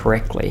remember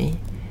correctly,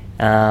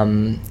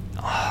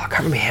 I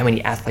can't remember how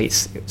many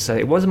athletes, so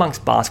it was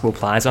amongst basketball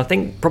players. And I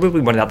think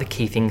probably one of the other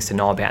key things to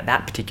know about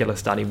that particular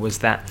study was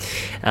that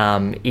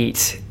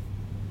it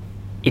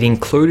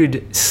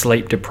included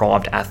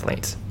sleep-deprived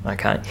athletes.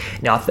 Okay,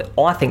 now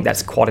I think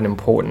that's quite an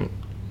important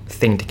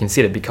thing to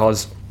consider,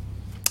 because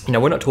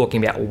we're not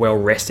talking about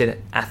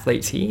well-rested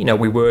athletes here.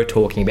 We were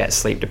talking about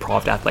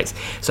sleep-deprived athletes,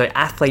 so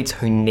athletes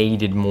who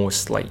needed more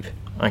sleep.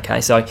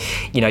 Okay, so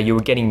you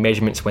were getting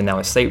measurements when they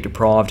were sleep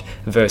deprived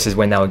versus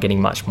when they were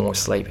getting much more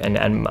sleep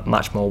and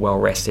much more well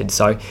rested.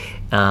 So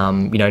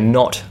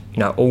not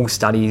all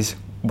studies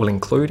will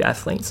include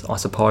athletes, I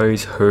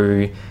suppose,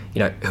 who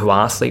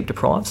are sleep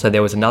deprived. So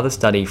there was another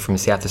study from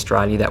South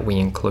Australia that we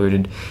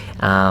included.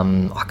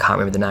 I can't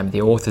remember the name of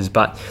the authors,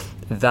 but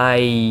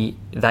they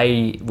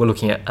were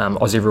looking at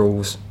Aussie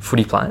Rules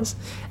footy players,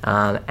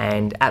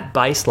 and at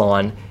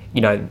baseline,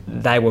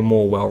 they were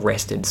more well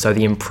rested. So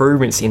the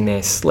improvements in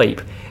their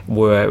sleep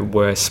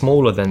were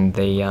smaller than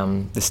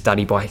the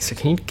study by. So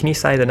can you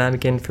say the name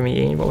again for me,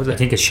 Ian? What was it? I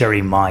think it's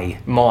Sherry Mai.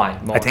 Mai.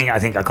 I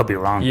think I could be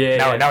wrong.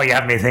 Yeah. Now you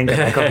have me thinking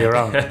I could be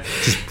wrong.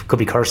 She could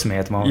be cursing me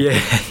at the moment.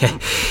 Yeah.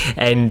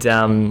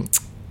 And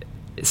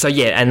so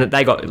yeah, and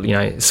they got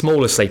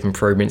smaller sleep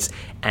improvements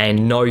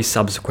and no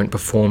subsequent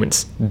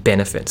performance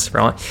benefits,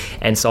 right?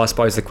 And so I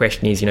suppose the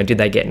question is, did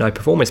they get no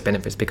performance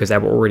benefits because they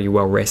were already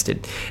well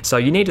rested? So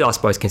you need to, I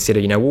suppose,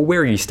 consider,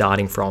 where are you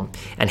starting from,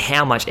 and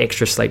how much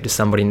extra sleep does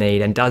somebody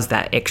need, and does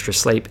that extra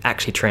sleep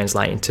actually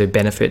translate into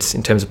benefits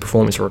in terms of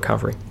performance or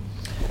recovery?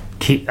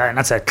 And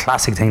that's a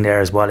classic thing there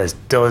as well, is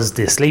does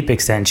the sleep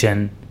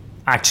extension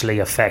actually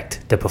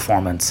affect the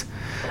performance?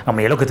 And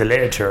when you look at the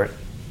literature,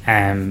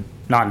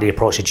 not in the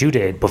approach that you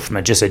did, but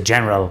from just a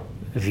general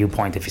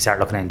viewpoint, if you start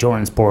looking at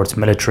endurance sports,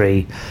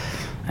 military,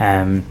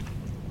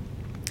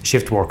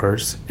 shift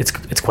workers,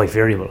 it's quite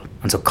variable.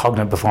 And so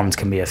cognitive performance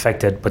can be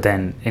affected, but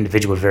then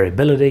individual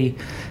variability,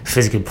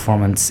 physical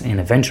performance in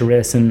adventure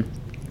racing,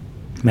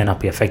 may not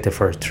be effective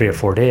for 3 or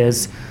 4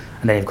 days.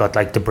 And then you've got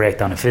like the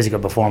breakdown of physical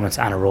performance,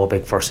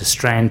 anaerobic versus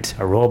strength,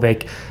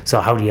 aerobic. So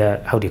how do you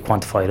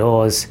quantify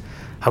those?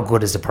 How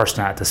good is the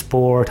person at the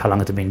sport? How long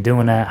have they been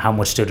doing it? How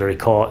much do they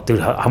recall?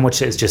 How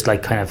much is just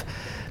like kind of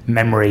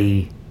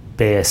memory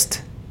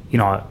based,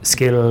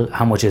 skill?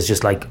 How much is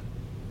just like,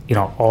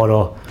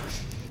 auto?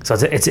 So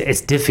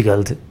it's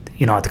difficult,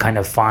 to kind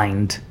of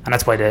find, and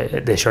that's why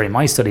the Sherry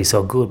My study is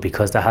so good,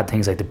 because they had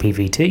things like the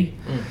PVT,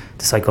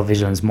 the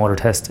psychovigilance motor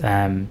test,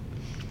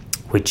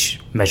 which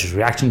measures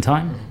reaction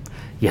time.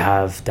 They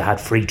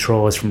had free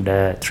throws from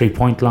the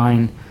 3-point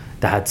line.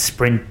 They had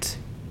sprint,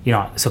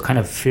 so kind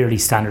of fairly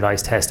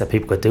standardized tests that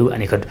people could do,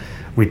 and you could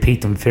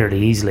repeat them fairly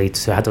easily.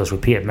 So I had those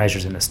repeated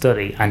measures in the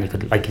study, and you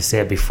could, like you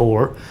said,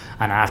 before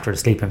and after the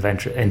sleep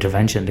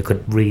intervention, they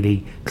could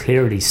really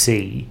clearly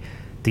see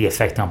the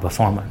effect on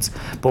performance.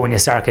 But when you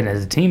start getting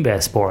into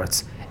team-based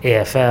sports,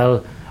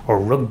 AFL or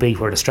rugby,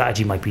 where the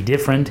strategy might be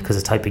different because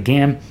of the type of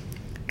game,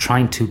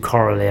 trying to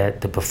correlate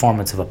the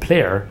performance of a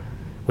player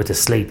with the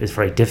sleep is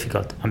very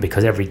difficult. And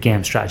because every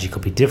game strategy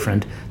could be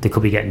different, they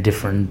could be getting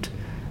different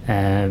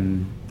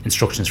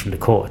instructions from the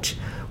coach.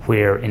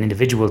 Where in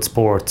individual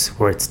sports,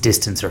 where it's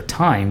distance or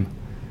time,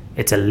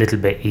 it's a little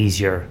bit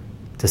easier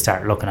to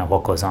start looking at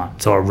what goes on.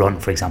 So a run,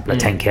 for example, a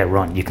 10k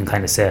run, you can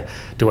kind of say,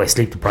 do I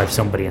sleep deprive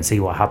somebody and see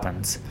what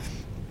happens?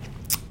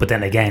 But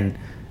then again,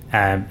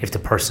 if the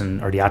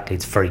person or the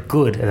athlete's very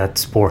good at that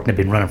sport and they've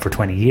been running for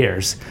 20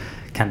 years,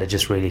 can they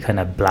just really kind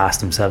of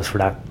blast themselves for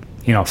that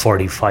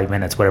 45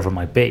 minutes, whatever it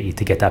might be,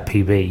 to get that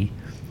PB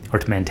or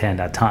to maintain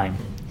that time?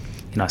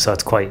 So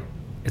it's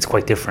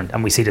quite different.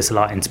 And we see this a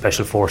lot in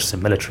special forces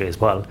and military as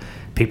well.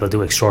 People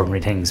do extraordinary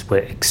things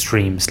with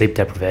extreme sleep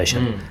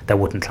deprivation that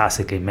wouldn't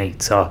classically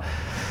meet. So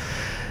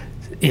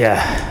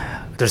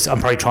yeah, I'm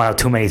probably throwing out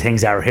too many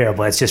things out here,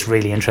 but it's just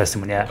really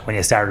interesting when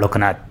you start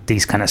looking at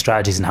these kind of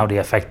strategies and how they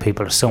affect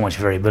people. There's so much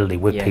variability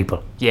with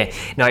people. Yeah,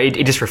 no,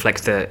 it just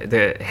reflects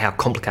the how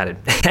complicated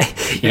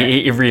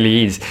it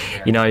really is.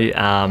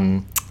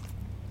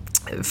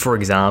 For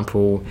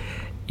example,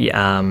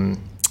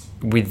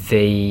 with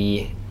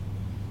the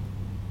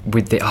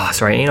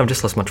sorry, Ian, I've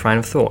just lost my train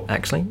of thought.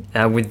 Actually,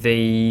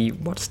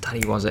 what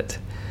study was it?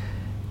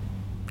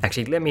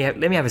 Actually, let me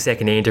have a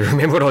second, Ian, to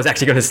remember what I was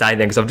actually going to say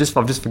then, because I've just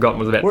forgotten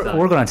what I was about to say.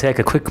 We're going to take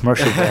a quick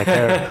commercial break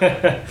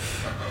here.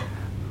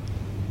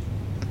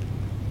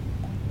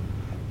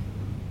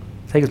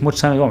 Take as much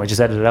time as you want. We just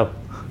edit it out.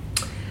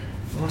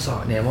 What was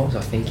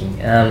I thinking?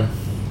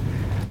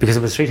 Because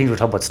it was 3 things we were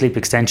talking about: sleep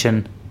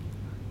extension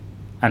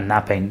and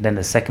napping. Then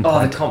the second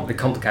point. The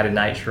complicated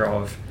nature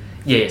of.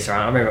 Yeah,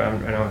 sorry, I remember.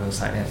 I know what I was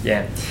saying now.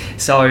 Yeah,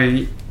 so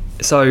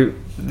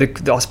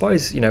I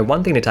suppose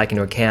one thing to take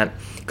into account,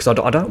 because I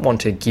don't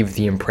want to give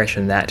the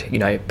impression that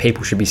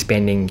people should be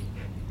spending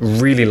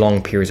really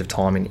long periods of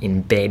time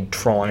in bed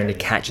trying to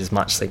catch as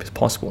much sleep as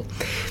possible,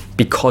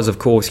 because of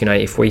course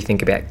if we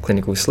think about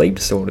clinical sleep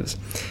disorders,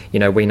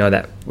 we know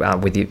that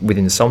with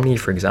insomnia,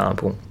 for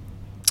example,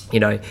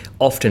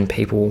 often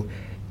people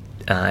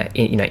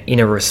in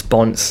a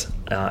response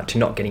to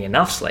not getting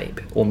enough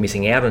sleep or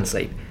missing out on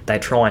sleep, they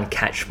try and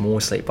catch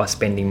more sleep by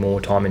spending more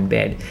time in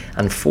bed.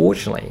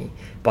 Unfortunately,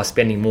 by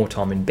spending more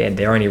time in bed,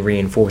 they're only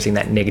reinforcing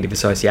that negative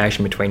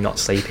association between not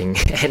sleeping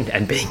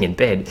and being in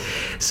bed.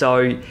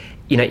 So,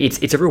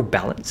 it's a real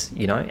balance,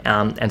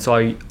 and so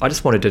I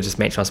just wanted to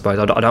mention, I suppose,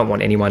 I don't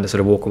want anyone to sort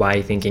of walk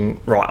away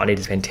thinking, right, I need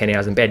to spend 10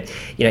 hours in bed.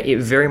 It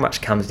very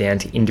much comes down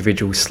to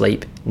individual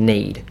sleep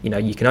need.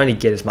 You can only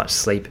get as much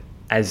sleep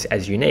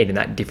as you need, and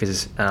that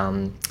differs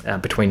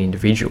between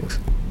individuals.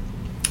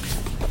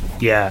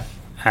 Yeah,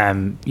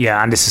 and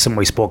this is something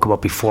we spoke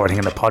about before, I think,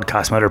 in the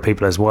podcast with other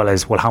people as well,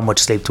 is, well, how much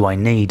sleep do I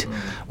need?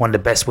 One of the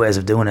best ways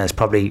of doing it is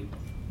probably,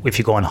 if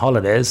you go on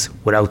holidays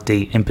without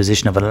the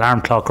imposition of an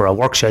alarm clock or a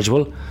work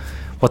schedule,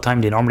 what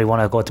time do you normally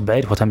want to go to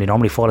bed? What time do you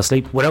normally fall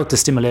asleep? Without the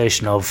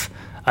stimulation of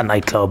a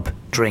nightclub,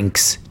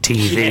 drinks,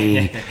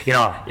 TV,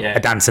 a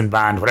dancing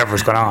band,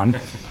 whatever's going on.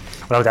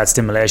 Without that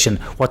stimulation,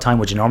 what time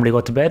would you normally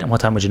go to bed and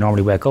what time would you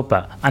normally wake up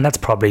at? And that's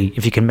probably,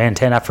 if you can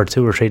maintain that for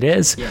 2 or 3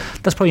 days,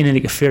 that's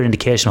probably a fair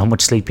indication of how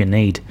much sleep you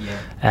need.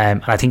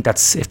 And I think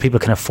that's, if people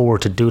can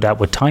afford to do that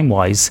with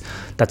time-wise,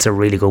 that's a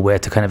really good way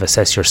to kind of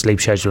assess your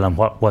sleep schedule and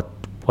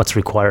what's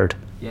required.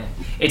 Yeah,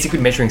 it's a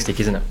good measuring stick,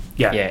 isn't it?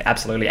 Yeah,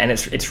 absolutely. And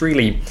it's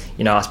really,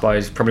 I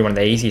suppose, probably one of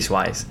the easiest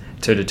ways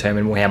to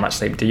determine, well, how much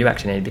sleep do you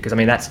actually need? Because,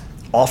 that's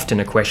often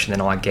a question that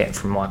I get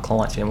from my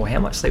clients, well, how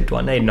much sleep do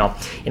I need? And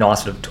I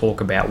sort of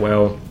talk about,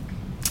 well,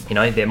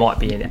 there might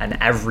be an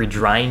average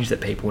range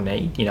that people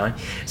need,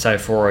 so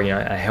for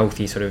a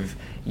healthy sort of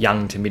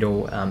young to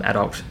middle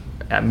adult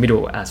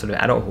sort of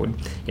adulthood,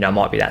 it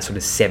might be that sort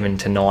of 7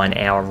 to 9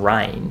 hour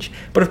range.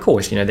 But of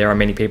course, there are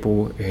many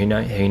people who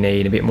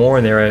need a bit more,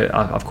 and there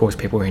are of course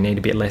people who need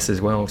a bit less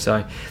as well.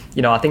 So,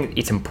 I think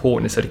it's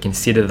important to sort of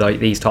consider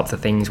these types of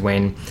things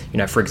when,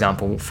 for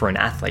example, for an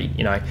athlete,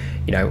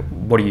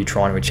 what are you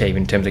trying to achieve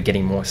in terms of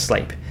getting more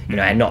sleep,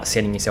 and not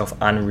setting yourself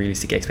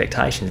unrealistic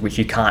expectations which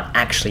you can't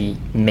actually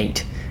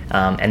meet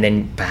and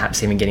then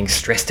perhaps even getting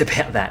stressed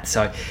about that.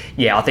 So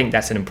yeah, I think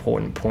that's an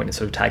important point to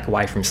sort of take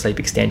away from sleep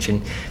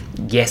extension.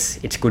 Yes,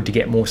 it's good to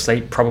get more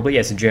sleep, probably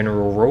as a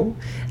general rule.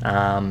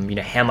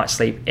 How much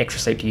extra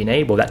sleep do you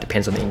need? Well, that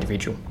depends on the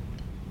individual.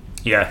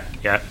 Yeah,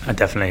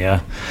 definitely,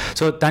 yeah.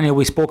 So Daniel,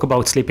 we spoke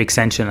about sleep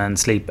extension and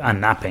sleep and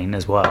napping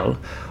as well,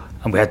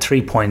 and we had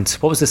 3 points.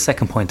 What was the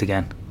second point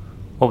again?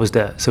 What was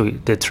the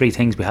 3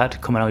 things we had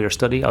coming out of your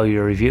study, out of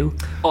your review?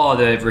 Oh,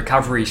 the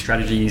recovery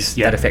strategies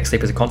that affect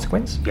sleep as a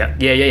consequence.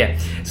 Yeah.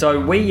 So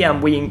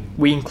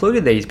we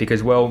included these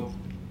because, well,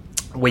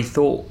 we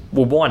thought,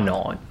 well, why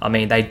not? I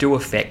mean, they do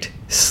affect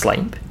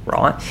sleep,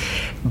 right?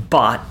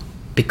 But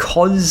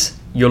because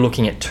you're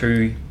looking at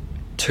two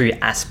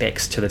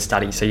aspects to the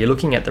study, so you're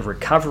looking at the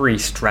recovery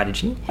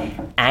strategy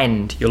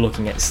and you're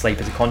looking at sleep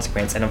as a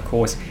consequence, and of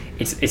course,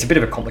 it's a bit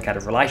of a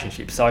complicated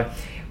relationship. So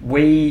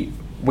we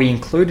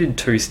included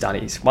 2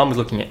 studies. One was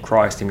looking at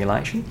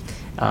cryostimulation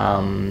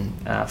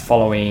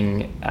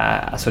following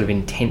a sort of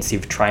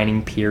intensive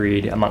training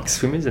period amongst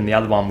swimmers, and the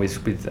other one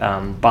was with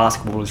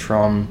basketballers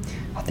from,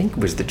 I think it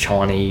was the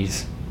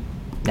Chinese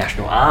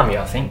National Army,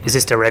 I think. Is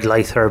this the red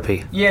light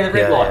therapy? Yeah,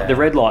 the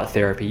red light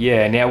therapy.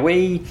 Yeah. Now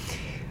we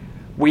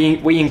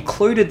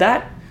included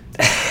that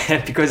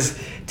because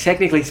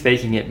technically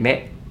speaking, it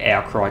met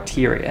our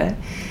criteria.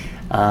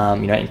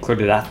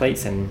 Included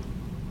athletes and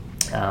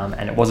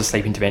it was a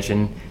sleep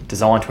intervention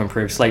designed to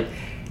improve sleep.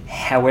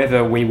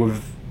 However, we were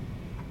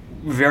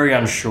very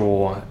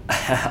unsure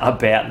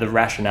about the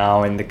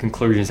rationale and the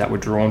conclusions that were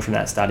drawn from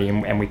that study,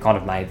 and we kind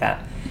of made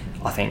that,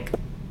 I think,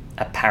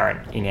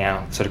 apparent in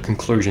our sort of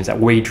conclusions that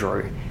we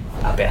drew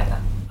about that.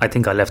 I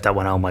think I left that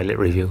one out of my lit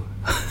review.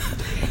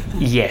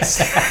 Yes.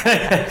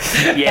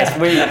 Yes,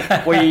 we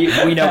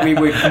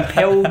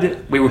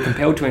were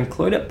compelled to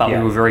include it, but we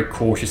were very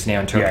cautious in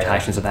our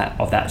interpretations of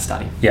that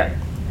study. Yeah.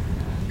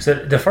 So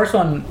the first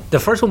one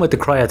with the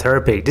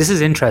cryotherapy, this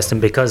is interesting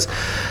because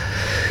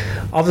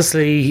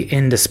obviously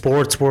in the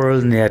sports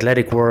world, in the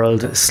athletic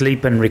world,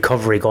 sleep and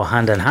recovery go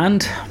hand in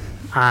hand.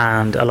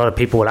 And a lot of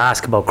people will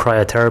ask about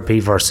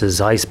cryotherapy versus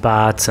ice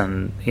baths,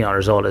 and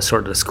there's all this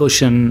sort of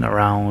discussion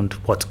around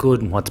what's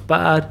good and what's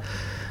bad.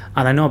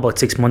 And I know about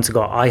 6 months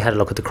ago I had a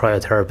look at the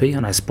cryotherapy,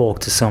 and I spoke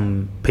to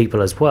some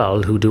people as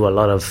well who do a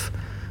lot of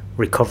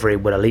recovery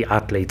with elite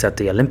athletes at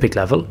the Olympic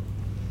level.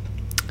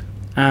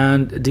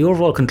 And the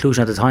overall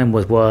conclusion at the time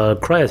was, well,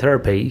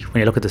 cryotherapy,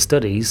 when you look at the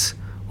studies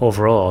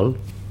overall,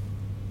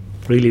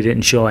 really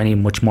didn't show any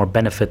much more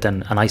benefit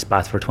than an ice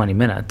bath for 20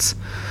 minutes.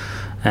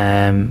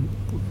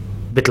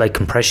 Bit like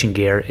compression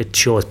gear, it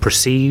shows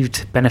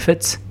perceived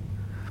benefits,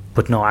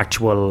 but no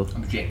actual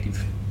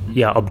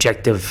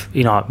objective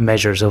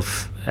measures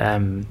of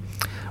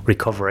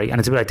recovery. And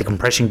it's a bit like the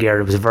compression gear.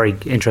 It was a very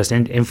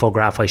interesting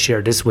infograph I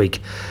shared this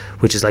week,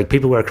 which is like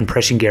people wear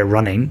compression gear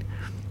running.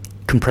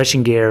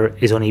 Compression gear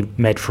is only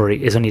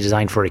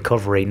designed for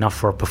recovery, not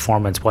for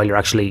performance while you're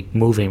actually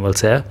moving, we'll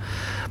say.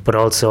 But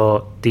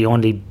also the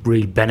only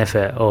real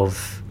benefit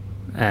of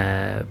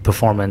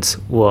performance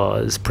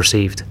was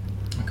perceived.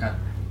 Okay.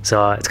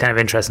 So it's kind of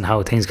interesting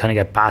how things kind of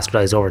get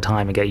bastardized over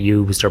time and get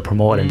used or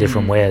promoted in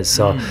different ways.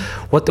 So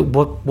what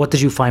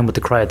did you find with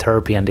the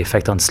cryotherapy and the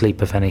effect on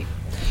sleep, if any?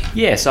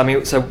 Yes, I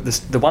mean, so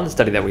the one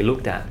study that we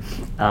looked at,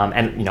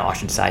 and I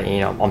should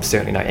say, I'm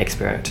certainly no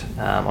expert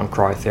on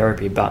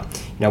cryotherapy, but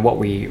what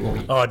we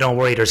Oh, don't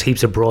worry, there's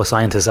heaps of bro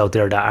scientists out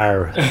there that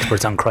are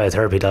experts on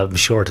cryotherapy that'll be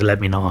sure to let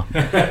me know.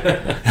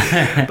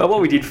 But what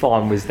we did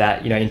find was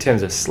that, in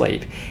terms of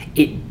sleep,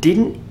 it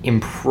didn't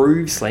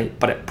improve sleep,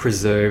 but it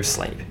preserved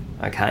sleep.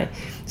 Okay,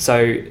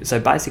 so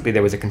basically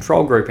there was a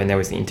control group and there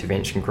was the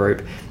intervention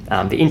group.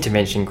 The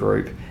intervention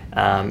group,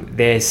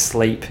 their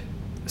sleep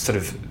sort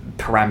of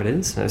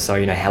parameters,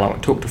 so how long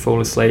it took to fall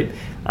asleep,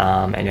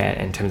 and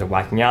in terms of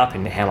waking up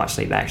and how much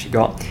sleep they actually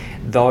got,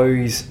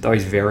 those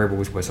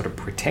variables were sort of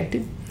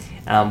protected.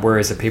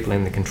 Whereas the people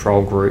in the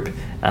control group,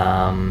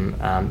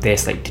 their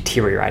sleep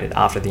deteriorated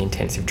after the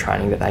intensive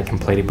training that they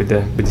completed with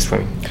the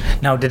swimming.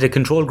 Now, did the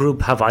control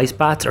group have ice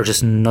baths or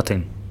just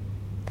nothing?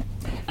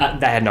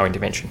 They had no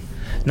intervention.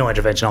 No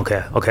intervention.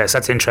 Okay. So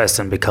that's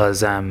interesting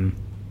because, and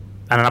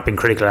I'm not being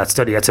critical of that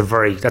study. That's a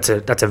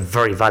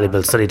very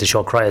valuable study to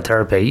show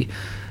cryotherapy,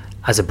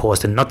 as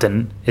opposed to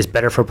nothing, is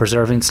better for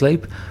preserving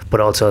sleep.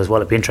 But also as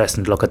well, it'd be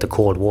interesting to look at the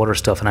cold water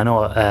stuff. And I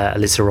know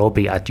Alyssa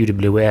Roby at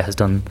UWA has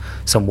done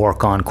some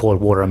work on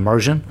cold water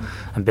immersion,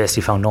 and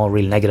basically found no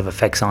real negative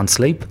effects on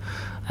sleep.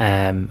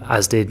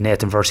 As did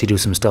Nathan Versio do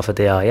some stuff at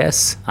the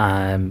AIS.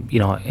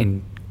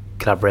 In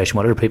collaboration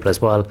with other people as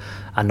well,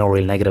 and no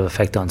real negative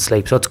effect on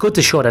sleep. So it's good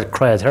to show that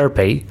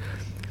cryotherapy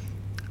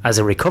as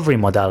a recovery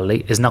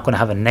modality is not going to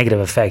have a negative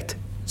effect,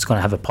 it's going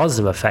to have a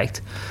positive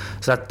effect.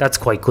 So that's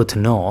quite good to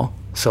know.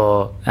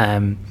 So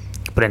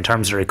but in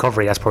terms of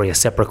recovery, that's probably a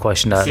separate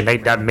question that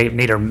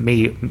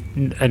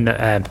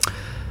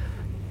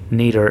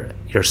neither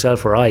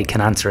yourself or I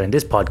can answer in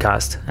this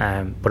podcast,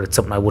 but it's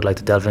something I would like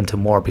to delve into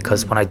more,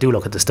 because when I do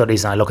look at the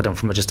studies and I look at them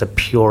from just a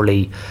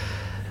purely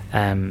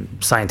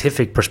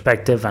scientific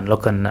perspective and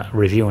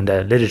reviewing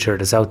the literature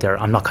that's out there,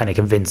 I'm not kind of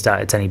convinced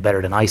that it's any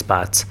better than ice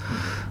baths.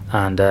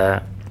 and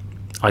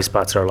ice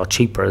baths are a lot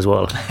cheaper as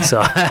well. So,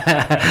 I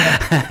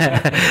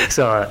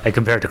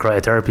compared to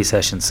cryotherapy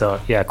sessions. So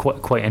yeah,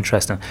 quite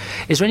interesting.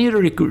 Is there any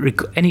other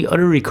any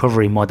other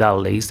recovery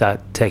modalities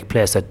that take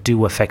place that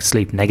do affect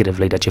sleep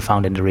negatively that you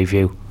found in the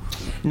review?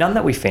 None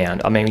that we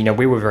found. I mean,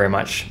 we were very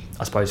much,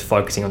 I suppose,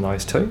 focusing on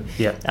those two.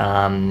 Yeah.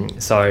 Not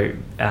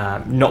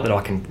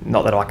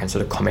that I can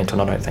sort of comment on.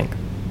 I don't think.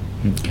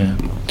 Okay.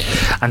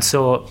 And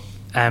so,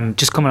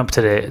 just coming up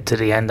to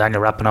the end, and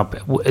you're wrapping up.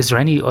 Is there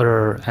any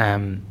other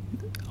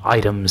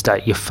items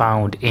that you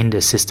found in the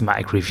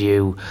systematic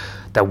review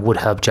that would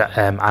help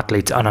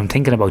athletes? And I'm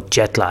thinking about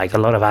jet lag. A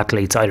lot of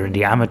athletes, either in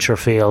the amateur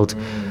field,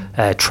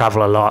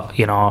 travel a lot,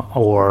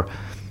 or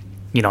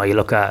you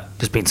look at,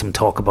 there's been some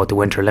talk about the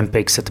Winter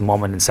Olympics at the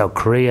moment in South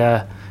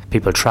Korea,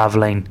 people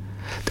traveling.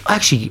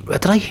 Actually,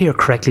 did I hear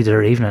correctly the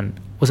other evening?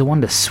 Was it one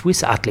of the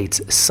Swiss athletes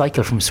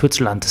cycle from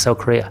Switzerland to South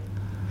Korea?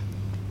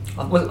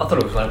 I thought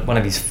it was one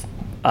of his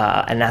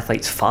an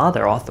athlete's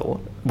father. I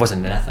thought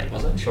wasn't an athlete,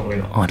 was it? Surely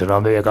not. I don't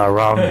know. Maybe I got it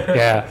wrong.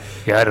 yeah,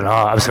 I don't know.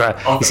 I'm sorry. I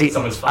thought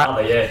someone's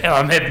father.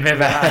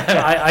 Maybe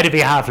I'd be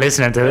half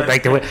listening to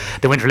like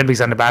the Winter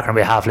Olympics on the background.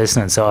 Be half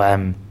listening. So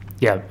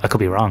yeah, I could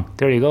be wrong.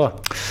 There you go.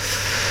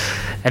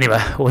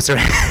 Anyway, was there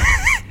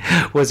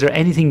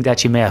anything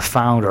that you may have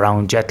found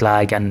around jet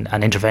lag and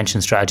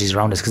intervention strategies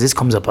around this? Because this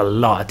comes up a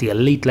lot at the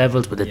elite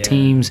levels with the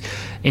teams,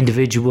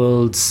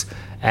 individuals,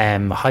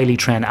 highly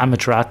trained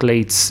amateur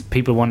athletes,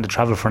 people wanting to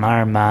travel for an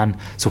Ironman.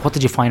 So what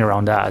did you find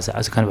around that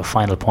as a kind of a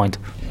final point?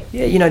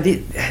 Yeah,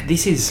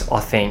 this is, I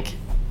think,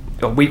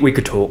 we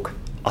could talk,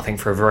 I think,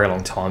 for a very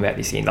long time about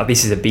this. Like,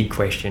 this is a big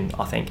question,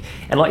 I think.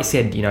 And like you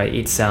said,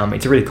 it's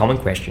a really common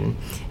question,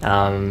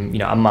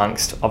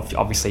 amongst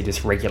obviously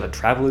just regular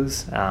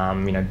travellers,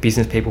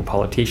 business people,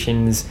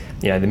 politicians,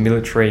 the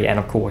military, and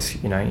of course,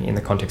 in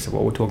the context of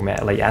what we're talking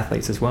about, elite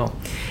athletes as well.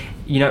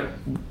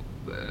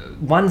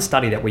 One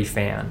study that we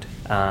found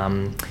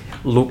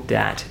looked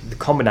at the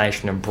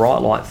combination of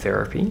bright light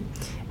therapy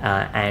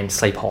and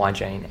sleep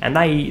hygiene, and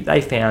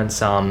they found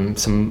some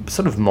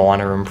sort of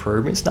minor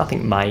improvements,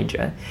 nothing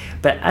major.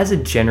 But as a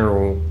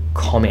general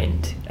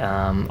comment,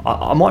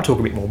 I might talk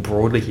a bit more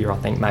broadly here, I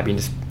think, maybe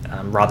just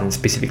rather than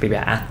specifically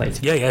about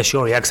athletes. Yeah,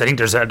 sure. Yeah, because I think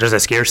there's a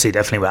scarcity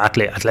definitely with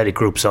athletic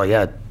groups. So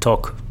yeah,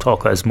 talk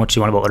as much as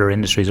you want about other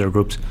industries or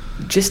groups.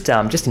 Just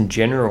in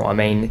general, I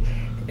mean,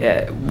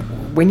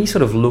 when you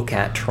sort of look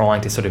at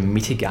trying to sort of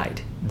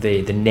mitigate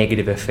the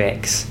negative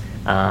effects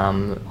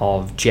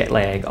of jet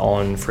lag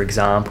on, for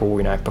example,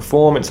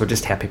 performance or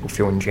just how people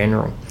feel in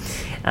general,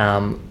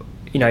 on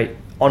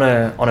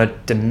a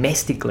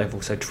domestic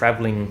level, so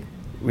travelling,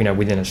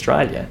 within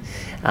Australia,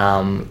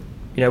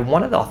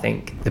 one of I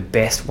think the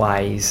best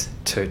ways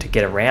to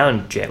get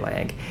around jet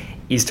lag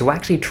is to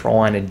actually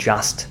try and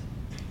adjust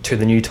to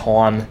the new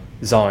time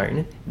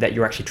zone that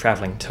you're actually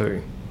travelling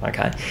to.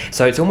 Okay,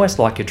 so it's almost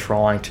like you're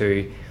trying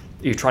to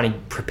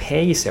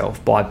prepare yourself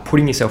by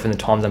putting yourself in the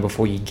time zone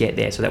before you get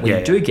there, so that when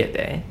you do get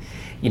there,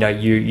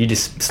 you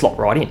just slot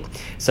right in.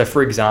 So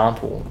for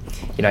example,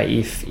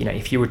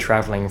 if you were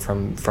traveling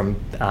from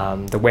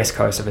the west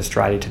coast of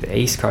Australia to the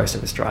east coast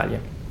of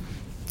Australia,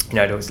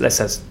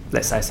 let's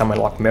say somewhere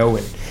like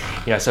Melbourne,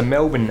 so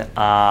Melbourne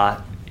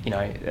are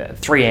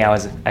 3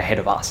 hours ahead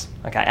of us.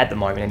 Okay, at the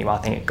moment anyway. I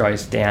think it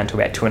goes down to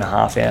about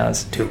 2.5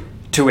 hours.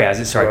 2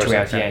 hours. Sorry, 2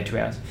 hours. Yeah, 2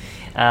 hours.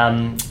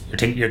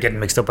 You're getting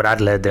mixed up with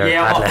Adelaide there.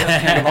 Yeah,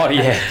 Adelaide.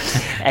 Yeah.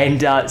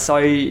 And so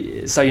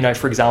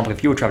for example,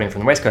 if you were travelling from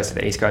the west coast to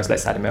the east coast,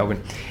 let's say to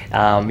Melbourne,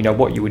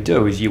 what you would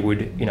do is you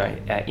would,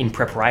 in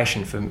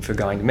preparation for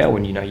going to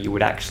Melbourne, you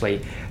would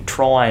actually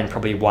try and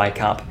probably wake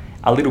up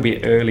a little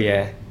bit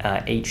earlier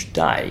each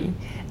day,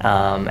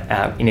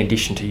 in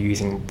addition to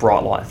using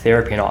bright light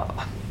therapy. And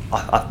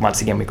I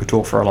once again, we could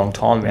talk for a long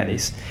time about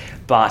this,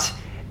 but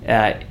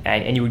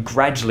and you would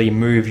gradually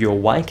move your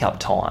wake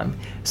up time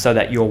so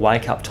that your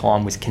wake up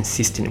time was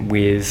consistent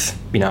with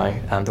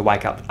the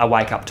wake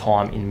up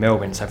time in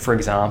Melbourne. So for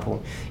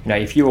example,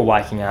 if you were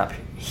waking up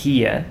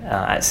here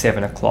at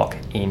 7 o'clock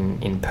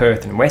in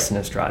Perth in Western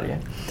Australia,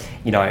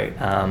 3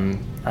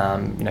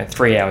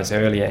 hours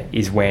earlier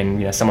is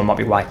when someone might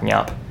be waking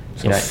up.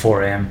 So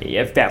 4 a.m.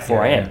 Yeah, about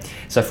 4 a.m. Yeah.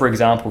 So for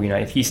example,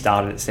 if you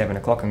started at 7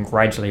 o'clock and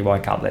gradually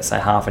woke up, let's say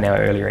half an hour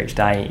earlier each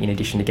day, in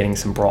addition to getting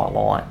some bright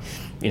light,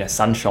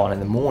 sunshine in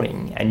the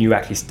morning, and you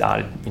actually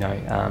started,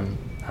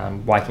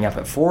 waking up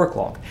at 4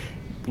 o'clock,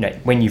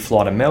 when you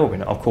fly to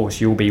Melbourne, of course,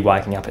 you'll be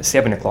waking up at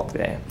 7 o'clock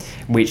there,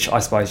 which I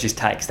suppose just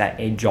takes that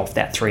edge off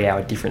that 3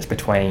 hour difference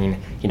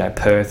between,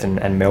 Perth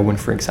and Melbourne,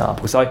 for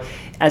example. So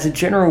as a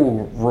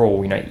general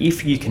rule,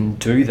 if you can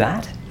do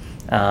that,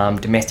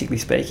 domestically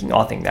speaking,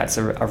 I think that's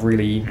a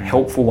really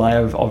helpful way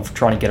of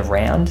trying to get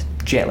around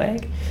jet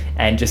lag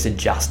and just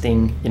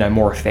adjusting,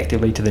 more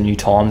effectively to the new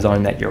time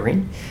zone that you're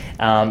in.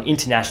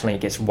 Internationally,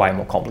 it gets way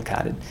more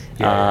complicated,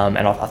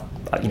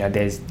 and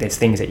there's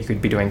things that you could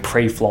be doing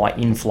pre-flight,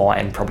 in-flight,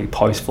 and probably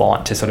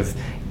post-flight to sort of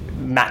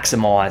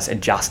maximise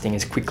adjusting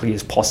as quickly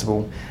as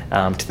possible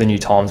to the new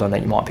time zone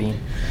that you might be in.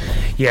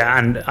 Yeah,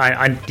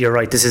 and you're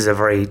right, this is a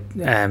very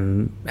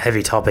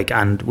heavy topic,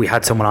 and we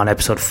had someone on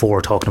episode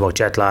 4 talking about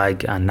jet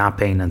lag and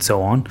napping and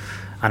so on.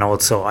 And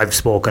also I've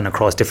spoken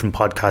across different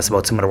podcasts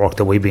about some of the work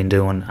that we've been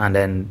doing, and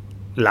then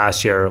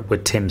last year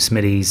with Tim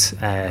Smithies,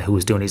 who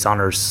was doing his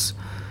honours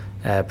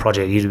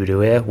project at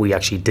UWA, we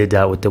actually did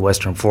that with the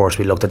Western Force.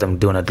 We looked at them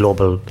doing a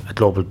global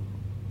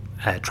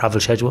travel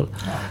schedule.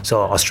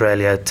 So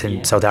Australia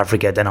to South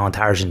Africa, then on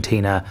to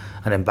Argentina,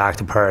 and then back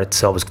to Perth.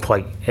 So it was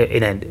quite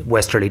in a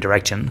westerly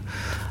direction.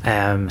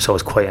 So it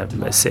was quite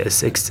a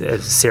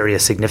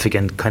serious,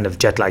 significant kind of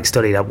jet lag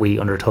study that we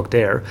undertook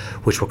there,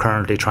 which we're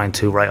currently trying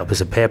to write up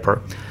as a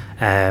paper.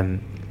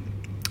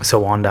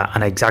 So on that,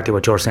 and exactly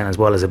what you're saying as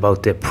well is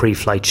about the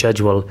pre-flight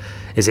schedule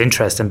is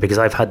interesting, because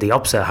I've had the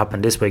opposite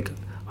happen this week.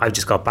 I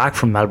just got back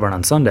from Melbourne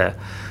on Sunday,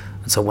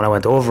 and so when I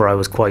went over, I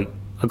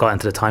got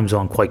into the time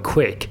zone quite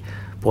quick.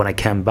 But when I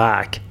came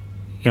back,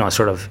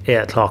 sort of 8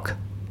 o'clock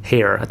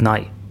here at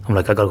night, I'm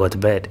like, I gotta go to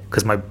bed,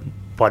 because my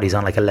body's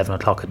on like 11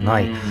 o'clock at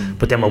night.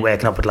 But then we're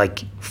waking up at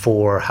like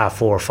 4, half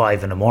 4 or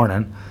 5 in the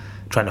morning,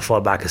 trying to fall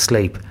back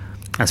asleep.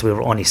 And so we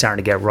were only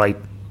starting to get right,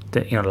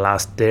 the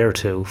last day or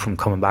two from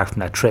coming back from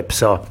that trip.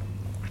 So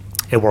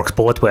it works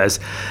both ways.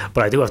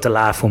 But I do have to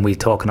laugh when we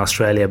talk in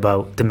Australia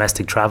about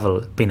domestic travel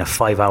being a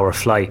 5-hour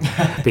flight,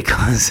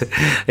 because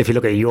if you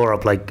look at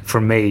Europe, like for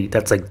me,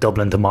 that's like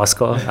Dublin to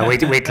Moscow, and we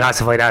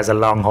classify that as a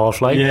long haul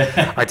flight.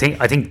 I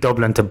think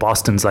Dublin to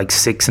Boston's like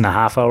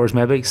 6.5 hours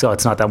maybe, so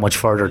it's not that much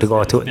further to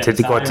go to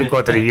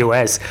the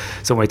US.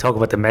 So when we talk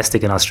about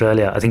domestic in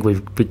Australia, I think we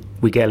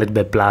get a little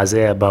bit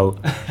blasé about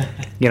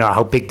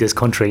how big this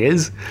country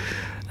is,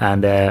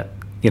 and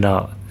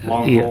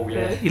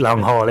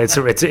long haul. It's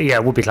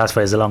it would be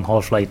classified as a long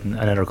haul flight in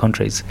other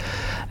countries.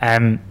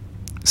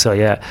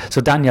 So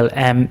Daniel,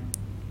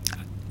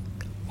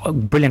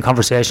 brilliant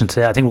conversation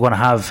today. I think we're going to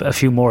have a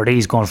few more of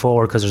these going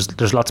forward, because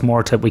there's lots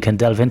more that we can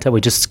delve into. We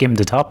just skimmed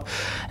the top.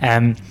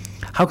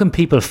 How can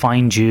people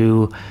find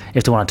you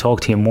if they want to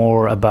talk to you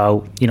more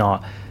about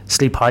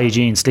sleep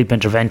hygiene, sleep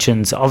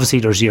interventions? Obviously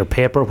there's your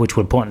paper, which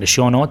we'll put in the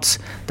show notes,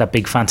 that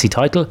big fancy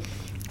title.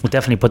 We'll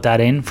definitely put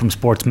that in, from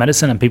Sports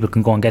Medicine, and people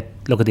can go and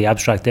look at the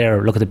abstract there,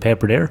 or look at the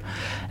paper there.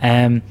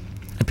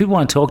 If people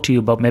want to talk to you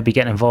about maybe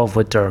getting involved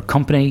with their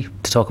company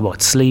to talk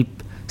about sleep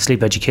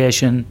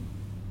education,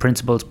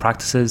 principles,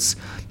 practices,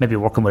 maybe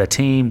working with a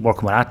team,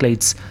 working with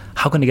athletes,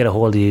 how can they get a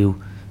hold of you,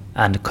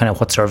 and kind of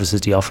what services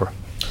do you offer?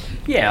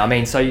 Yeah, I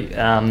mean, so,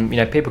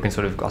 people can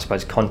sort of, I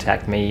suppose,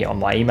 contact me on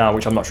my email,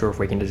 which I'm not sure if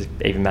we can just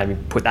even maybe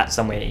put that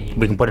somewhere.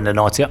 We can put in the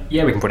notes, yeah.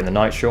 Yeah, we can put in the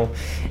notes, sure.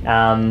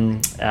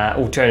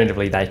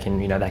 Alternatively, they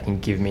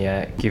can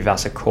give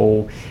us a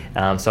call.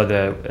 So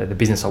the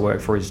business I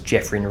work for is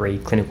Jeffrey and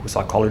Reed Clinical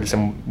Psychologists,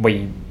 and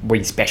we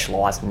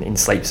specialise in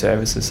sleep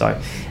services. So,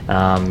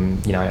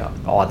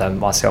 either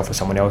myself or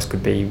someone else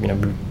could be,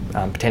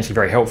 potentially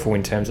very helpful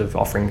in terms of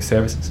offering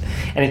services.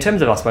 And in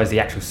terms of, I suppose,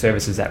 the actual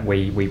services that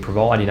we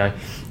provide,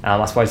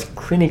 I suppose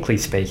clinically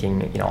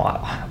speaking,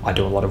 I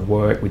do a lot of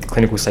work with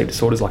clinical sleep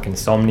disorders like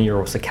insomnia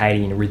or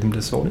circadian rhythm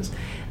disorders.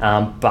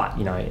 But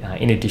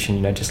in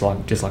addition, just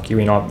like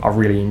you, I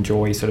really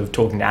enjoy sort of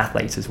talking to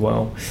athletes as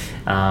well,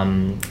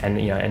 and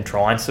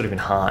try and sort of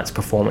enhance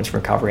performance and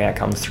recovery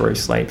outcomes through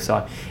sleep.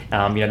 So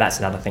that's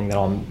another thing that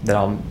I'm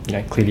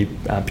clearly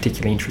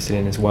particularly interested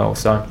in as well.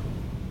 So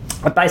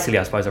basically,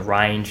 I suppose a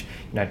range,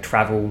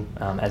 travel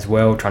as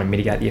well, trying to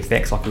mitigate the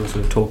effects like we were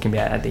sort of talking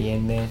about at the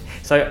end there.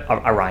 So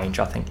a range,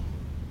 I think.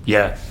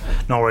 Yeah,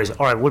 no worries.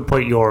 All right, we'll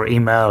put your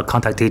email,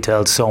 contact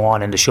details, so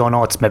on in the show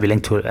notes. Maybe a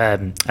link to a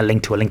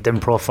LinkedIn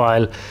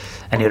profile,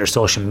 any other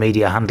social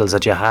media handles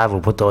that you have.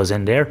 We'll put those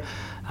in there.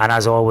 And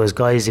as always,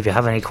 guys, if you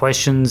have any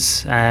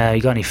questions,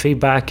 you got any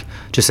feedback,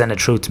 just send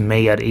it through to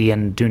me at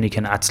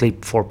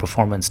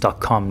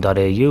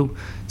iandunican@sleep4performance.com.au.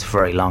 It's a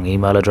very long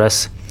email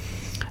address.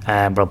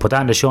 But I'll put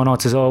that in the show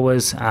notes as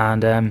always.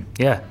 And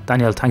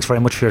Daniel, thanks very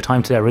much for your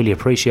time today. I really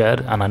appreciate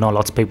it, and I know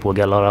lots of people will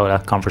get a lot out of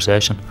that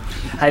conversation.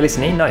 Hey,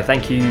 listen, Ian,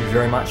 thank you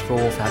very much for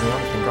having me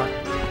on. It's been great.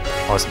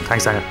 Awesome.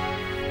 Thanks, Daniel.